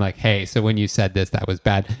person being like, hey, so when you said this, that was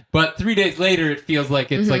bad. But 3 days later, it feels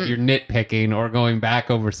like it's like you're nitpicking or going back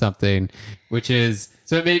over something, which is,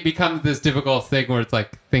 so it becomes this difficult thing where it's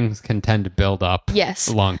like things can tend to build up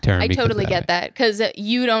long term. I totally get that because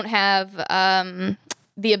you don't have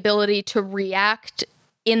the ability to react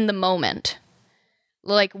in the moment.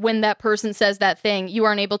 like when that person says that thing, you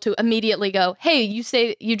aren't able to immediately go, hey, you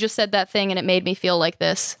just said that thing and it made me feel like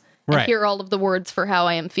this. And Right. hear all of the words for how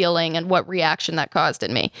I am feeling and what reaction that caused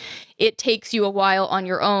in me. It takes you a while on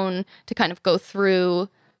your own to kind of go through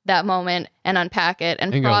that moment and unpack it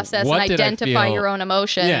and And go, process and "What did I identify feel?" your own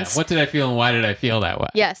emotions. Yeah. What did I feel and why did I feel that way?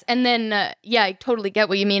 Yes. And then, I totally get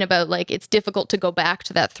what you mean about like it's difficult to go back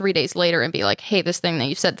to that 3 days later and be like, hey, this thing that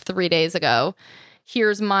you said 3 days ago,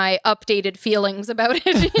 here's my updated feelings about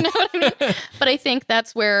it. You know what I mean? But I think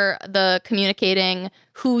that's where the communicating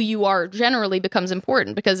who you are generally becomes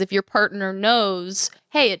important, because if your partner knows,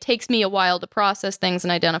 hey, it takes me a while to process things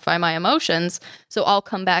and identify my emotions, so I'll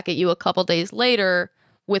come back at you a couple days later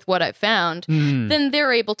with what I've found, then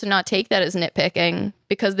they're able to not take that as nitpicking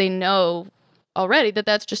because they know already that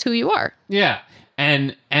that's just who you are. Yeah.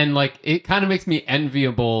 And like it kind of makes me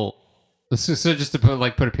enviable. So just to put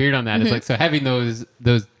a period on that, is like, so having those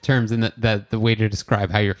terms and the way to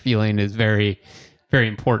describe how you're feeling is very, very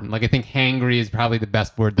important. Like I think hangry is probably the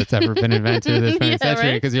best word that's ever been invented in the 20th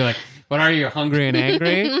century, because you're like, what are you, hungry and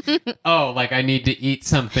angry? Oh, like I need to eat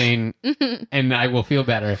something and I will feel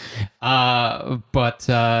better. But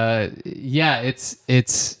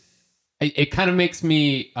it kind of makes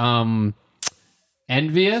me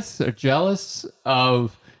envious or jealous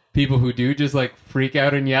of people who do just like freak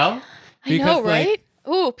out and yell. I know, right?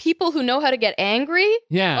 Ooh, people who know how to get angry?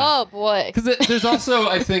 Yeah. Oh, boy. Because there's also,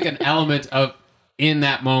 I think, an element of, in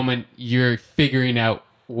that moment, you're figuring out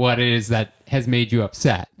what it is that has made you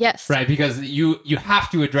upset. Yes. Right? Because you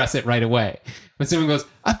have to address it right away. When someone goes,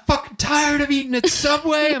 I'm fucking tired of eating at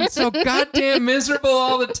Subway. I'm so goddamn miserable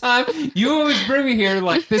all the time. You always bring me here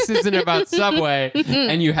like this isn't about Subway,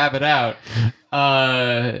 and you have it out.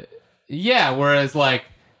 Whereas like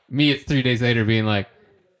me, it's 3 days later being like,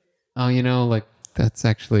 oh, like that's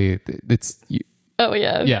actually, it's. Oh,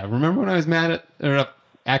 yeah. Yeah. Remember when I was mad at or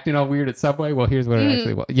acting all weird at Subway? Well, here's what it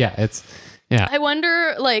actually was. Yeah. Yeah. I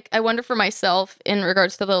wonder for myself in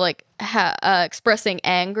regards to the expressing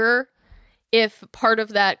anger, if part of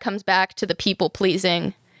that comes back to the people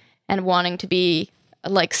pleasing and wanting to be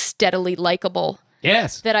like steadily likable.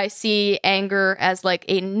 Yes. That I see anger as like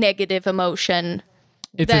a negative emotion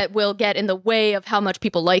that will get in the way of how much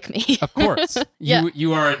people like me. Of course. Yeah.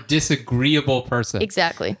 You are a disagreeable person.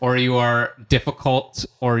 Exactly. Or you are difficult,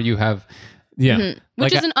 or you have, yeah. Mm-hmm.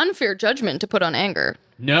 Which is an unfair judgment to put on anger.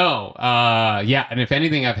 No. And if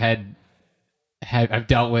anything, I've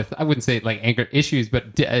dealt with, I wouldn't say like anger issues,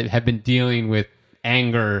 but have been dealing with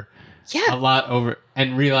anger a lot over,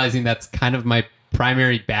 and realizing that's kind of my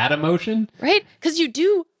primary bad emotion. Right? Because you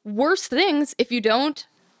do worse things if you don't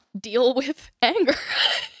deal with anger.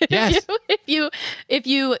 Yes. if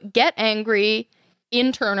you get angry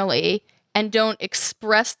internally and don't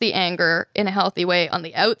express the anger in a healthy way on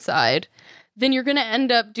the outside, then you're going to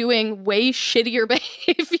end up doing way shittier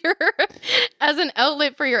behavior as an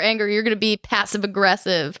outlet for your anger. You're going to be passive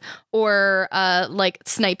aggressive or like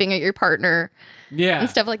sniping at your partner and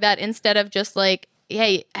stuff like that, instead of just like,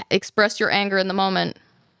 hey, express your anger in the moment.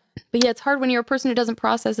 But yeah, it's hard when you're a person who doesn't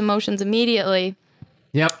process emotions immediately.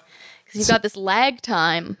 Yep. Because you've got this lag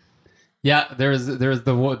time. Yeah, there's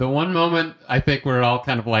the one moment I think where it all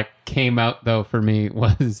kind of like came out though for me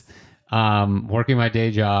was working my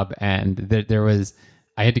day job, and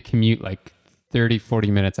I had to commute like 30-40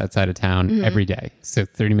 minutes outside of town every day. So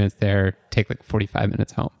 30 minutes there, take like 45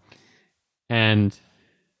 minutes home. And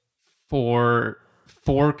for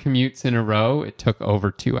 4 commutes in a row, it took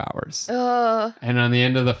over 2 hours. And on the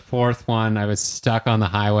end of the 4th one, I was stuck on the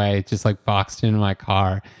highway, just like boxed into my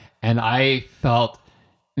car. And I felt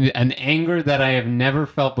an anger that I have never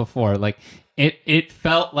felt before. Like it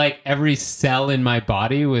felt like every cell in my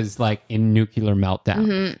body was like in nuclear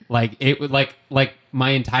meltdown. Like it would like my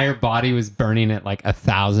entire body was burning at like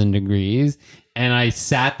 1,000 degrees. And I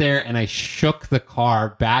sat there and I shook the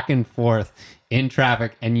car back and forth in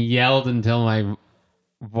traffic and yelled until my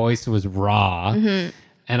voice was raw.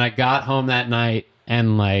 And I got home that night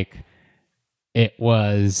and like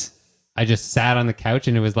I just sat on the couch,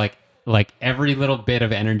 and it was like every little bit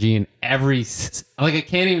of energy in every, like I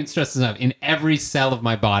can't even stress this enough, in every cell of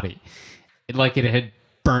my body, it had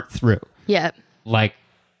burnt through. Yeah. Like,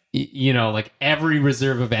 like every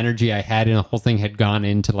reserve of energy I had in the whole thing had gone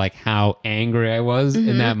into like how angry I was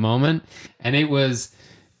in that moment. And it was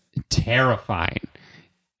terrifying.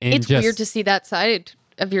 And it's weird to see that side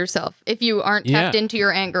of yourself if you aren't tapped into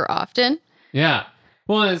your anger often. Yeah.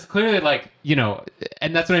 Well, it's clearly like,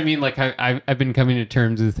 and that's what I mean. Like I've been coming to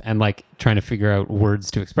terms with and like trying to figure out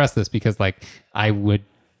words to express this, because like I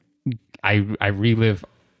relive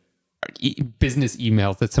business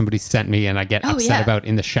emails that somebody sent me and I get upset about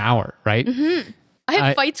in the shower. Right. I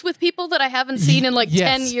have fights with people that I haven't seen in like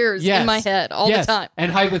 10 years in my head all the time. And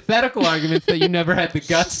hypothetical arguments that you never had the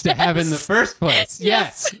guts to have in the first place.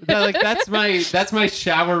 Yes. That's my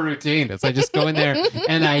shower routine. Is I just go in there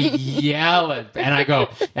and I yell and I go,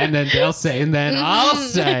 and then they'll say, and then I'll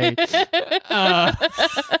say.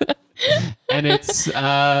 And it's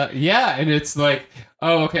and it's like,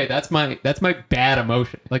 oh, okay, that's my bad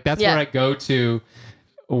emotion. Like that's where I go to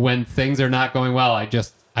when things are not going well.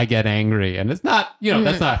 I get angry, and it's not,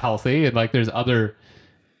 that's not healthy. And like, there's other,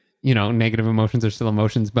 negative emotions are still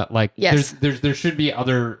emotions, but like, there should be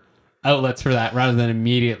other outlets for that rather than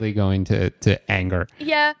immediately going to anger.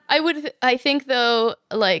 Yeah, I think though,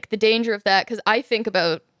 like the danger of that, because I think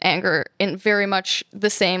about anger in very much the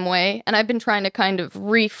same way, and I've been trying to kind of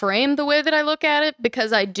reframe the way that I look at it,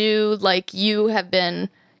 because I do, like you have been,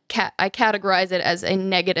 I categorize it as a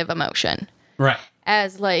negative emotion. Right.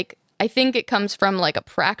 As like, I think it comes from like a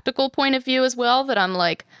practical point of view as well, that I'm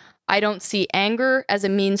like, I don't see anger as a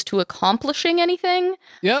means to accomplishing anything.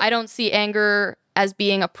 Yeah. I don't see anger as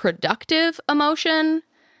being a productive emotion.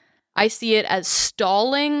 I see it as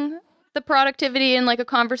stalling the productivity in like a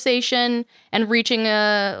conversation and reaching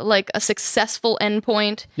a successful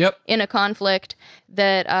endpoint in a conflict.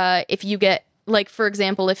 That if you get, like, for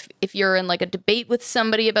example, if you're in like a debate with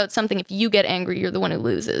somebody about something, if you get angry, you're the one who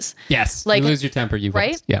loses. Yes. Like, you lose your temper, you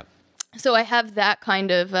right? lost. Yeah. So I have that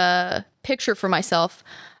kind of picture for myself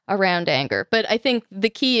around anger. But I think the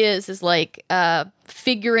key is like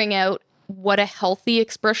figuring out what a healthy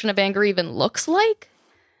expression of anger even looks like.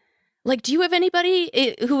 Like, do you have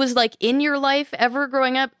anybody who was like in your life ever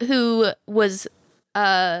growing up who was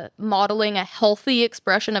modeling a healthy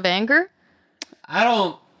expression of anger? I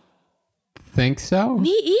don't think so.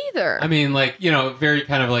 Me either. I mean, like, very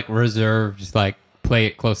kind of like reserved, just like play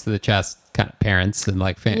it close to the chest kind of parents, and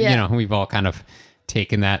like, we've all kind of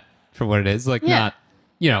taken that for what it is. Like, not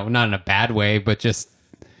in a bad way, but just.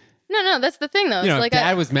 No, that's the thing though. It's like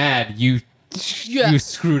Dad was mad, you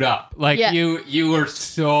screwed up. Like you were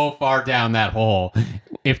so far down that hole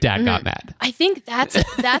if Dad got mad. I think that's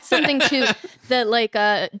something too, that like,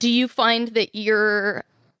 do you find that you're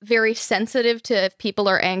very sensitive to if people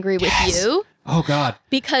are angry with you? Oh God.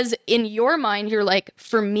 Because in your mind, you're like,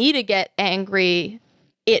 for me to get angry,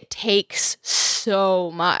 it takes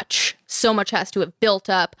so much has to have built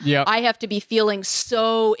up. Yep. I have to be feeling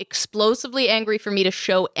so explosively angry for me to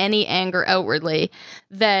show any anger outwardly,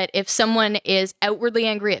 that if someone is outwardly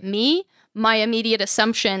angry at me, my immediate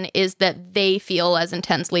assumption is that they feel as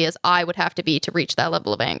intensely as I would have to be to reach that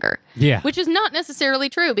level of anger. Yeah. Which is not necessarily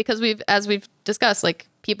true, because as we've discussed, like,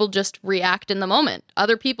 people just react in the moment.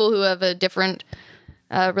 Other people who have a different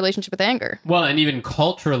relationship with anger. Well, and even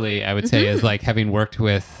culturally, I would say, is like having worked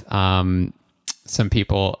with some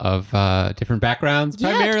people of different backgrounds,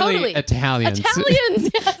 primarily Italians.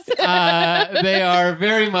 Yes. They are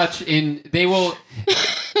very much they will.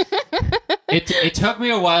 It took me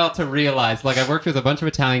a while to realize, like, I worked with a bunch of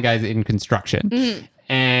Italian guys in construction,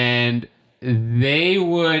 and they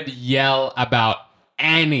would yell about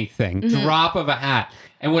anything, drop of a hat.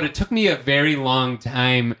 And what it took me a very long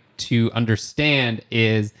time to understand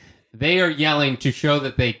is they are yelling to show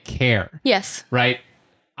that they care. Yes. Right?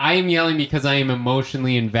 I am yelling because I am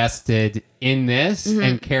emotionally invested in this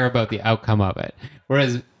and care about the outcome of it.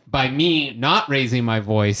 Whereas by me not raising my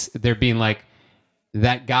voice, they're being like,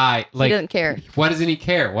 that guy, like, he doesn't care. Why doesn't he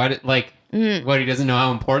care? What, he doesn't know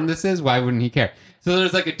how important this is? Why wouldn't he care? So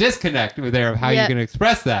there's like a disconnect there of how you can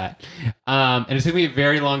express that. And it took me a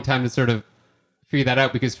very long time to sort of figure that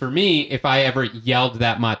out, because for me, if I ever yelled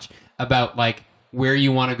that much about like where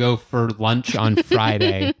you want to go for lunch on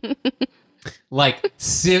Friday, like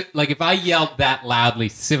if I yelled that loudly,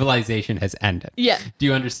 civilization has ended. Yeah. Do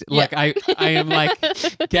you understand? Yeah. Like I am like,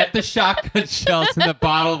 get the shotgun shells and the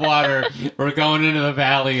bottled water. We're going into the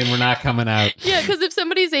valley and we're not coming out. Yeah, because if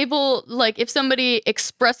somebody's able, like, if somebody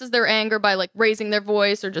expresses their anger by like raising their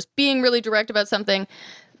voice or just being really direct about something,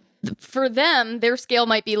 for them, their scale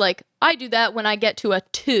might be like, I do that when I get to a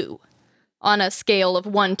 2 on a scale of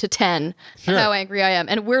 1 to 10 of how angry I am.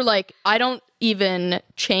 And we're like, I don't even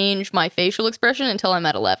change my facial expression until I'm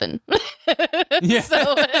at 11. Yeah.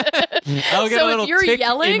 So if you're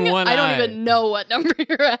yelling, I don't even know what number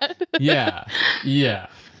you're at. Yeah. Yeah.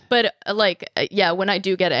 But when I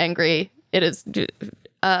do get angry, it is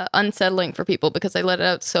unsettling for people because I let it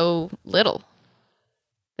out so little.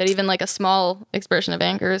 That even like a small expression of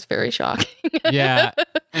anger is very shocking. Yeah.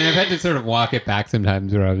 And I've had to sort of walk it back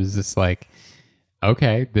sometimes where I was just like,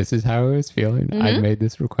 okay, this is how I was feeling. I made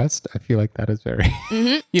this request. I feel like that is very,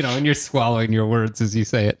 and you're swallowing your words as you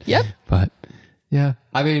say it. Yep. But yeah,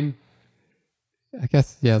 I mean, I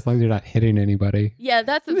guess, yeah, as long as you're not hitting anybody. Yeah,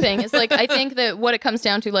 that's the thing. It's like, I think that what it comes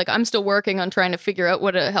down to, like, I'm still working on trying to figure out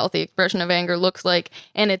what a healthy expression of anger looks like.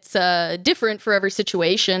 And it's different for every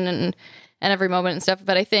situation and every moment and stuff.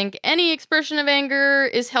 But I think any expression of anger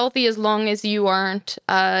is healthy as long as you aren't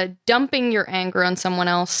dumping your anger on someone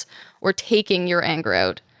else or taking your anger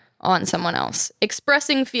out on someone else.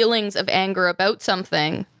 Expressing feelings of anger about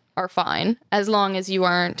something are fine as long as you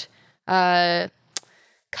aren't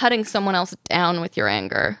cutting someone else down with your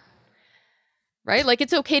anger, right? Like,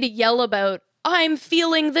 it's okay to yell about, I'm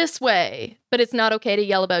feeling this way, but it's not okay to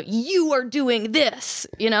yell about, you are doing this,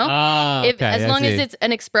 you know? As long as it's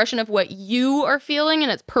an expression of what you are feeling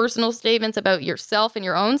and it's personal statements about yourself and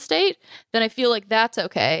your own state, then I feel like that's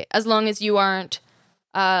okay, as long as you aren't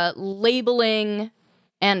labeling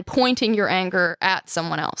and pointing your anger at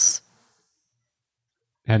someone else.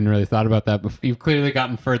 I hadn't really thought about that before. You've clearly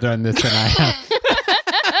gotten further on this than I have.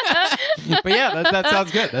 But yeah, that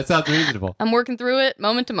sounds good. That sounds reasonable. I'm working through it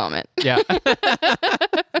moment to moment. Yeah. But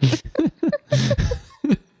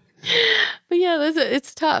yeah,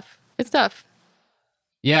 it's tough. It's tough.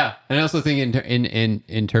 Yeah, and I also think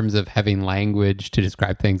in terms of having language to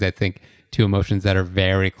describe things, I think two emotions that are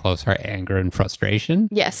very close are anger and frustration.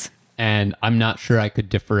 Yes. And I'm not sure I could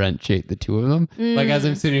differentiate the two of them. Like, as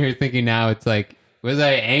I'm sitting here thinking now, it's like, was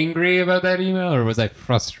I angry about that email or was I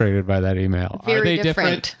frustrated by that email? Very Are they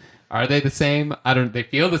different. Are they the same? They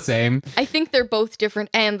feel the same. I think they're both different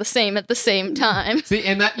and the same at the same time. See,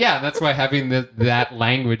 and that's why having that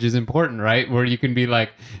language is important, right? Where you can be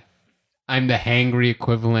like, I'm the hangry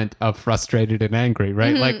equivalent of frustrated and angry,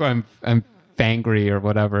 right? Like, I'm fangry or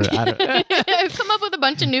whatever. I don't I've come up with a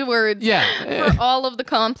bunch of new words for all of the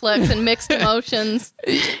complex and mixed emotions.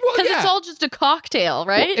 Because it's all just a cocktail,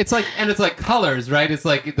 right? Well, it's like colors, right? It's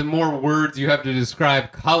like the more words you have to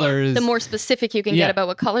describe colors, the more specific you can get about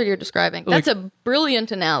what color you're describing. That's a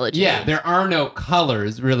brilliant analogy. Yeah, there are no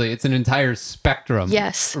colors, really. It's an entire spectrum.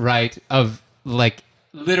 Yes. Right? Of like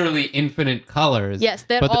literally infinite colors. Yes,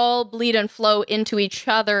 that all bleed and flow into each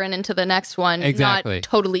other and into the next one. Exactly. Not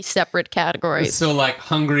totally separate categories. So like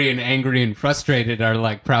hungry and angry and frustrated are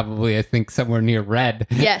like probably, I think, somewhere near red.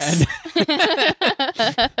 Yes.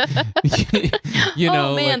 You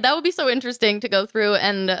know, oh man, like, that would be so interesting to go through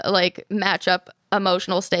and like match up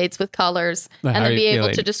emotional states with colors and then be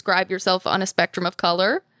able to describe yourself on a spectrum of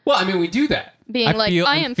color. Well, I mean, we do that. Being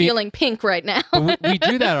I am feeling pink right now. we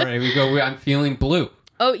do that already. We go, I'm feeling blue.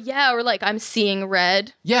 Oh, yeah, or like, I'm seeing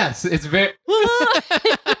red. Yes, it's very...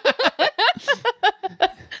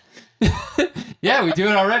 Yeah, we do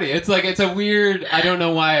it already. It's like, it's a weird... I don't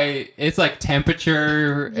know why. It's like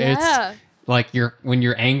temperature. Yeah. It's like when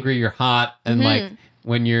you're angry, you're hot. And like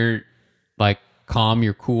when you're like calm,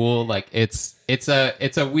 you're cool. Like it's a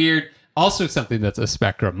weird... Also something that's a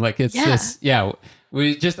spectrum. Like it's just... Yeah.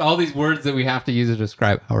 We just... All these words that we have to use to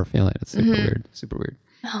describe how we're feeling. It's super weird. Super weird.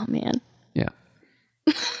 Oh, man. Yeah.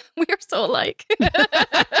 We're so alike.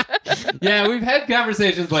 Yeah, we've had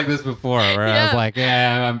conversations like this before where I was like,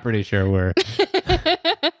 yeah, I'm pretty sure we're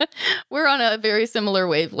on a very similar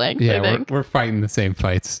wavelength. Yeah, I think. We're fighting the same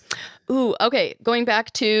fights. Ooh, okay. Going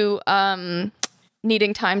back to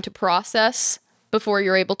needing time to process before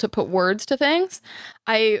you're able to put words to things.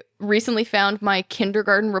 I recently found my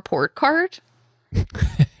kindergarten report card.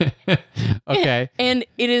 Okay. And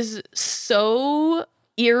it is so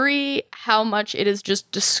eerie how much it is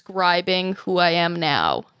just describing who I am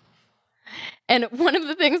now. And one of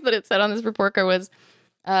the things that it said on this report card was,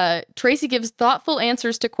 Tracy gives thoughtful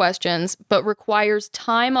answers to questions, but requires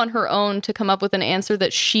time on her own to come up with an answer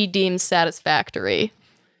that she deems satisfactory.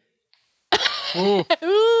 Ooh.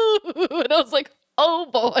 Ooh. And I was like, oh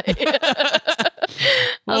boy.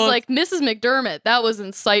 I was like, Mrs. McDermott, that was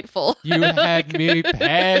insightful. You had me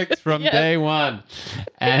pegged from day one.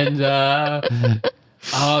 And,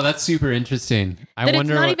 oh, that's super interesting. I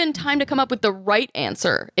wonder. It's not even time to come up with the right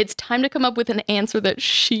answer. It's time to come up with an answer that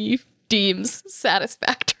she deems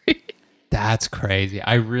satisfactory. That's crazy.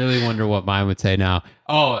 I really wonder what mine would say now.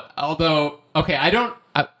 Oh, although, okay,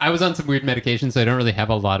 I was on some weird medication, so I don't really have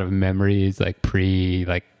a lot of memories, like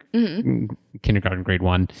kindergarten, grade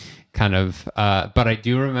 1 kind of. But I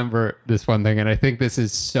do remember this one thing, and I think this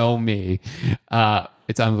is so me.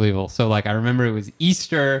 It's unbelievable. So, like, I remember it was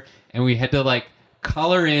Easter, and we had to, like,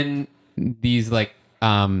 color in these, like,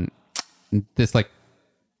 this, like,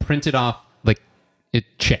 printed off, like, a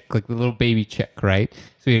chick, like the little baby chick, right?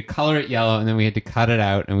 So we had to color it yellow, and then we had to cut it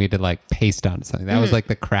out, and we had to, like, paste onto something. That was, like,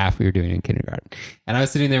 the craft we were doing in kindergarten. And I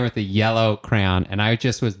was sitting there with a yellow crayon, and I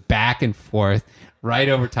just was back and forth, right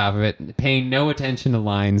over top of it, paying no attention to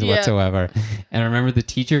lines whatsoever. And I remember the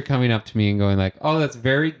teacher coming up to me and going like, oh, that's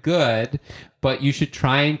very good, but you should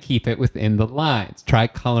try and keep it within the lines. Try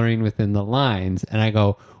coloring within the lines. And I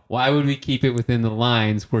go, why would we keep it within the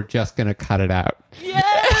lines? We're just going to cut it out.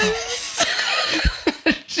 Yes.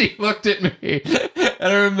 She looked at me,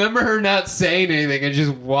 and I remember her not saying anything and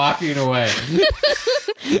just walking away.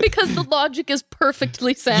 Because the logic is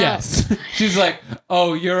perfectly sound. Yes. She's like,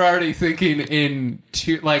 oh, you're already thinking in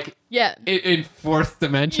in fourth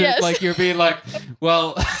dimension. Yes. Like you're being like,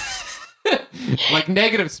 well, like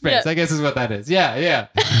negative space, I guess is what that is. Yeah.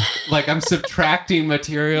 Like I'm subtracting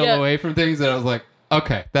material away from things that I was like,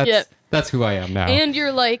 okay, that's who I am now. And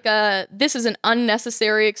you're like, this is an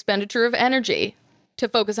unnecessary expenditure of energy to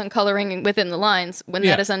focus on coloring within the lines when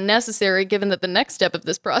that is unnecessary, given that the next step of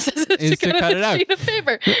this process is to cut it out. A sheet of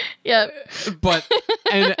paper. Yeah. But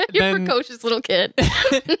and you're then, a precocious little kid.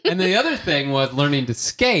 And the other thing was learning to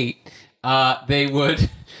skate. They would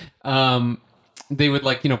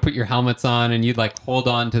like, put your helmets on and you'd like hold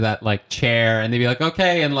on to that like chair and they'd be like,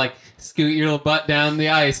 okay, and like scoot your little butt down the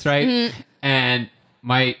ice, right? Mm-hmm. And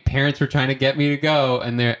my parents were trying to get me to go,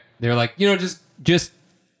 and they're like, just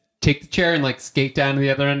take the chair and like skate down to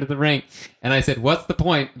the other end of the rink. And I said, what's the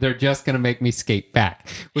point? They're just going to make me skate back,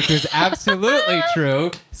 which is absolutely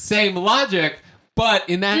true. Same logic. But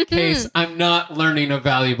in that case, I'm not learning a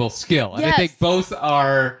valuable skill. And I think both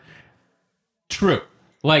are true.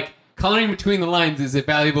 Like coloring between the lines is a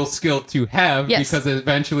valuable skill to have because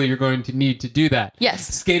eventually you're going to need to do that. Yes.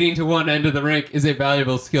 Skating to one end of the rink is a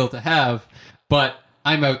valuable skill to have, but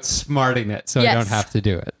I'm outsmarting it, so I don't have to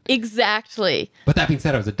do it. Exactly. But that being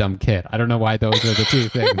said, I was a dumb kid. I don't know why those are the two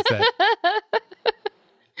things that...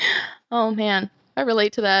 Oh, man. I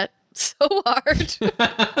relate to that so hard.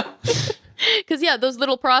 Because, those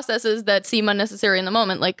little processes that seem unnecessary in the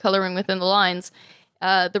moment, like coloring within the lines,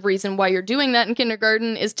 the reason why you're doing that in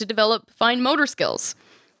kindergarten is to develop fine motor skills.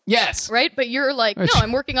 Yes. Right? But you're like, no,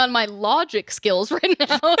 I'm working on my logic skills right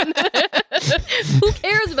now. Who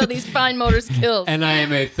cares about these fine motor skills? And I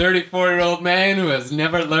am a 34-year-old man who has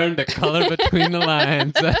never learned to color between the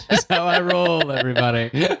lines. That's just how I roll, everybody.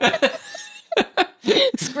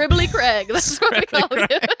 Scribbly Craig. That's what we call you.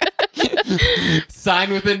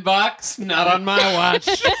 Sign within box, not on my watch.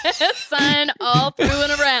 Sign all through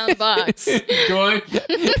and around box.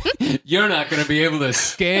 You're not going to be able to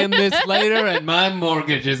scan this later, and my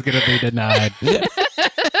mortgage is going to be denied.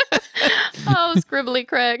 Oh, Scribbly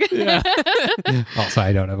Craig. Yeah. Also,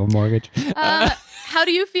 I don't have a mortgage. How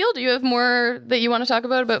do you feel? Do you have more that you want to talk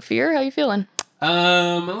about fear? How are you feeling?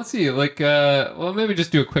 Let's see. Maybe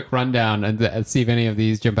just do a quick rundown and see if any of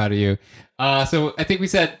these jump out at you. So I think we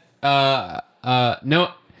said no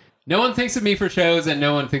one thinks of me for shows and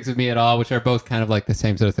no one thinks of me at all, which are both kind of like the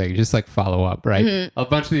same sort of thing. Just like follow up, right? Mm-hmm. A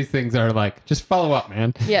bunch of these things are like, just follow up,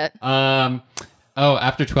 man. Yeah.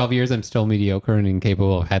 After 12 years, I'm still mediocre and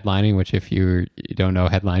incapable of headlining, which if you don't know,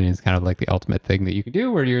 headlining is kind of like the ultimate thing that you can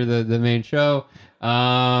do where you're the main show.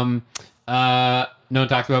 No one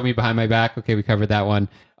talks about me behind my back. Okay, we covered that one.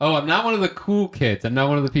 Oh, I'm not one of the cool kids. I'm not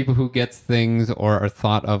one of the people who gets things or are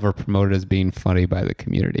thought of or promoted as being funny by the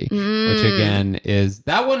community. Which again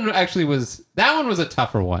that one was a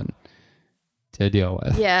tougher one to deal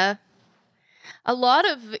with. Yeah. A lot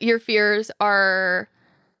of your fears are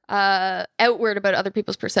outward about other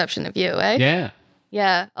people's perception of you, eh? Yeah.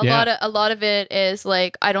 Yeah. A lot of it is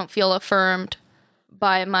like, I don't feel affirmed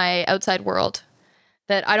by my outside world.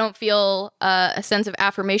 That I don't feel a sense of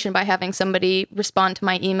affirmation by having somebody respond to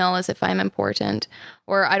my email as if I'm important.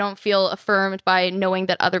 Or I don't feel affirmed by knowing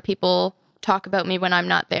that other people talk about me when I'm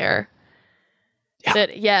not there.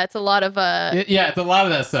 Yeah. It's a lot of... it's a lot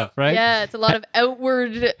of that stuff, right? Yeah, it's a lot of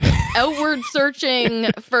outward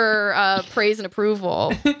searching for praise and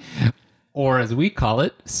approval. Or as we call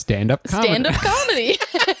it, stand-up comedy. Stand-up comedy.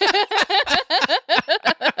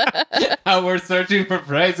 How we're searching for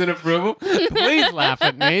praise and approval. Please laugh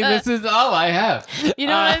at me. This is all I have. You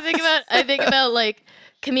know what I think about? I think about like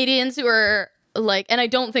comedians who are like, and I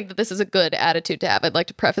don't think that this is a good attitude to have. I'd like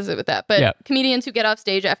to preface it with that. But comedians who get off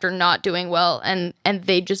stage after not doing well and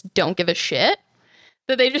they just don't give a shit.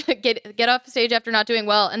 That they just get off stage after not doing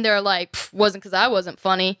well and they're like, wasn't because I wasn't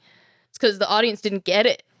funny. It's because the audience didn't get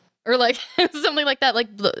it. Or like something like that, like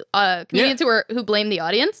comedians who blame the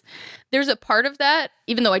audience. There's a part of that,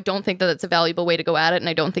 even though I don't think that it's a valuable way to go at it, and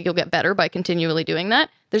I don't think you'll get better by continually doing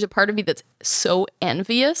that. There's a part of me that's so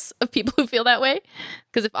envious of people who feel that way.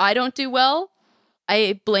 Because if I don't do well,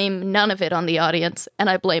 I blame none of it on the audience, and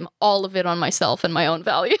I blame all of it on myself and my own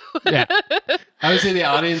value. Yeah. I would say the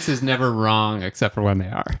audience is never wrong except for when they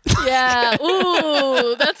are. Yeah.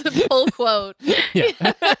 Ooh, that's a pull quote. Yeah.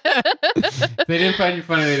 They didn't find you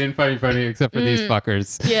funny. They didn't find you funny except for these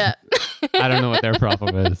fuckers. Yeah. I don't know what their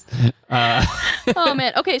problem is. Oh,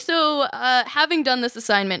 man. Okay, so having done this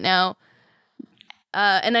assignment now,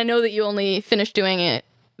 and I know that you only finished doing it,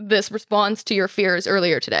 this response to your fears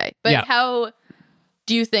earlier today, but Yeah. how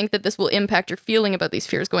do you think that this will impact your feeling about these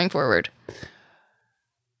fears going forward?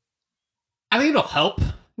 I think it'll help.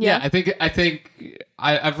 Yeah. I think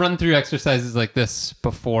I've run through exercises like this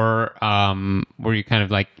before, where you kind of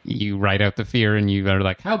like, you write out the fear and you are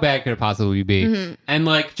like, how bad could it possibly be? Mm-hmm. And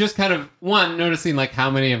like, just kind of noticing like how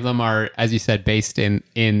many of them are, as you said, based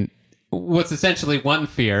in what's essentially one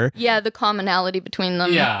fear. Yeah, the commonality between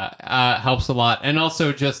them. Yeah, helps a lot. And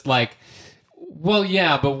also just like, well,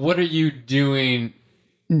 yeah, but what are you doing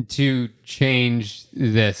to change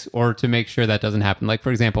this or to make sure that doesn't happen? Like,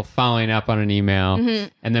 for example, following up on an email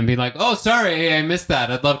and then being like, oh, sorry, hey, I missed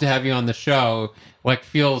that. I'd love to have you on the show. Like,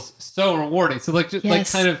 feels so rewarding. So like, just like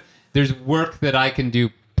kind of, there's work that I can do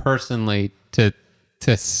personally to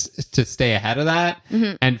stay ahead of that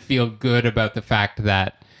and feel good about the fact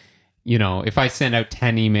that, you know, if I send out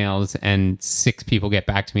 10 emails and 6 people get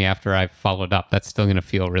back to me after I've followed up, that's still going to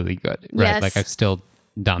feel really good, right? Yes. Like, I've still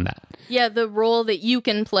done that. Yeah, the role that you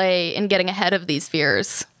can play in getting ahead of these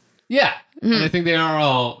fears. Yeah. And I think they are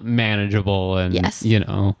all manageable and, Yes. you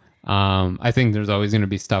know, I think there's always going to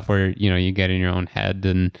be stuff where, you know, you get in your own head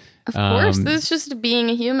and... Of course, this is just being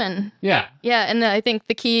a human. Yeah. Yeah, and I think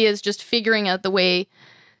the key is just figuring out the way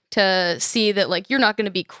to see that, like, you're not going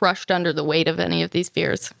to be crushed under the weight of any of these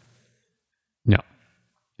fears.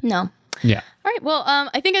 No. Yeah. All right, well,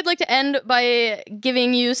 I think I'd like to end by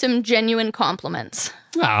giving you some genuine compliments.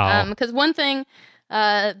 Oh. Because one thing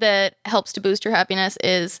that helps to boost your happiness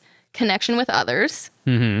is connection with others.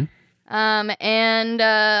 Mm-hmm. And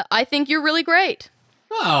I think you're really great.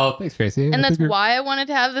 Oh, thanks, Tracy. And that's why I wanted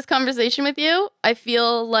to have this conversation with you. I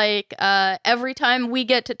feel like every time we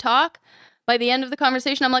get to talk, by the end of the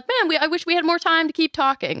conversation, I'm like, man, I wish we had more time to keep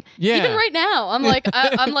talking. Yeah. Even right now, I'm like,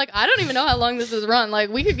 I don't even know how long this has run. Like,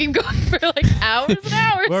 we could keep going for like hours and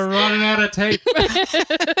hours. We're running out of tape.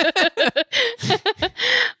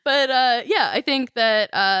 But yeah, I think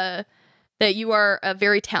that you are a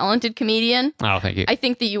very talented comedian. Oh, thank you. I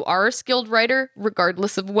think that you are a skilled writer,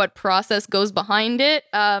 regardless of what process goes behind it,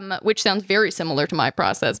 which sounds very similar to my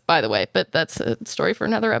process, by the way, but that's a story for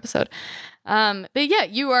another episode. But yeah,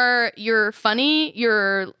 you're funny,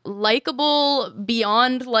 you're likable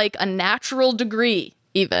beyond like a natural degree,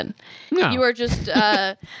 even. No. You are just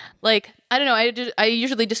like, I don't know, I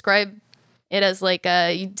usually describe it as like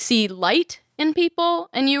you see light in people,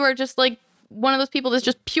 and you are just like one of those people that's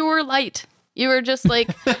just pure light. You are just like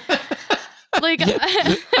like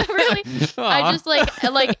really, I just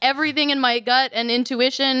like everything in my gut and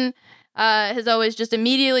intuition has always just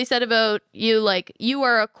immediately said about you, like, you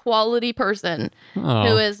are a quality person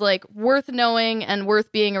who is like worth knowing and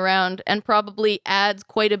worth being around, and probably adds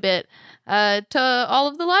quite a bit to all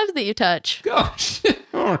of the lives that you touch. Gosh.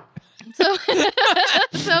 So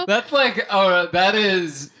That's like, that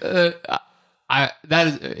is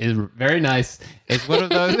very nice. It's one of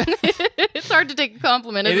those. It's hard to take a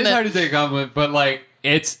compliment, It isn't it? is hard to take a compliment, but like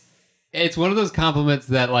it's one of those compliments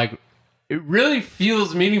that like it really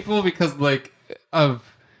feels meaningful because like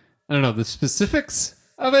of, I don't know, the specifics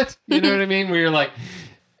of it. You know what I mean? Where you're like,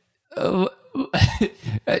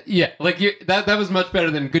 yeah, like that was much better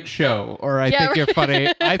than good show, or I think you're funny.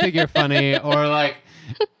 I think you're funny, or like,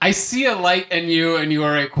 I see a light in you, and you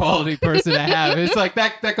are a quality person to have. It's like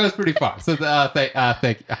that goes pretty far. So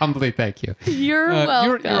humbly thank you. You're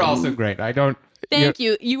welcome. You're also great. Thank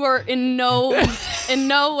you. You are in no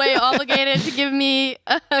way obligated to give me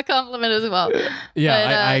a compliment as well. Yeah,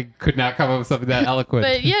 but, I could not come up with something that eloquent.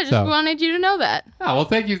 But yeah, just wanted you to know that. Oh, well,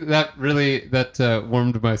 thank you. That really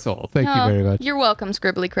warmed my soul. Thank you very much. You're welcome,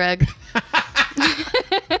 Scribbly Craig.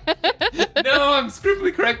 No, I'm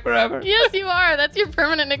Scribbly Craig forever. Yes, you are. That's your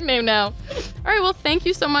permanent nickname now. All right, well, thank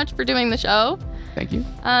you so much for doing the show. Thank you.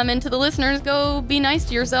 And to the listeners, go be nice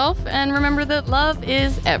to yourself and remember that love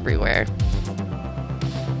is everywhere.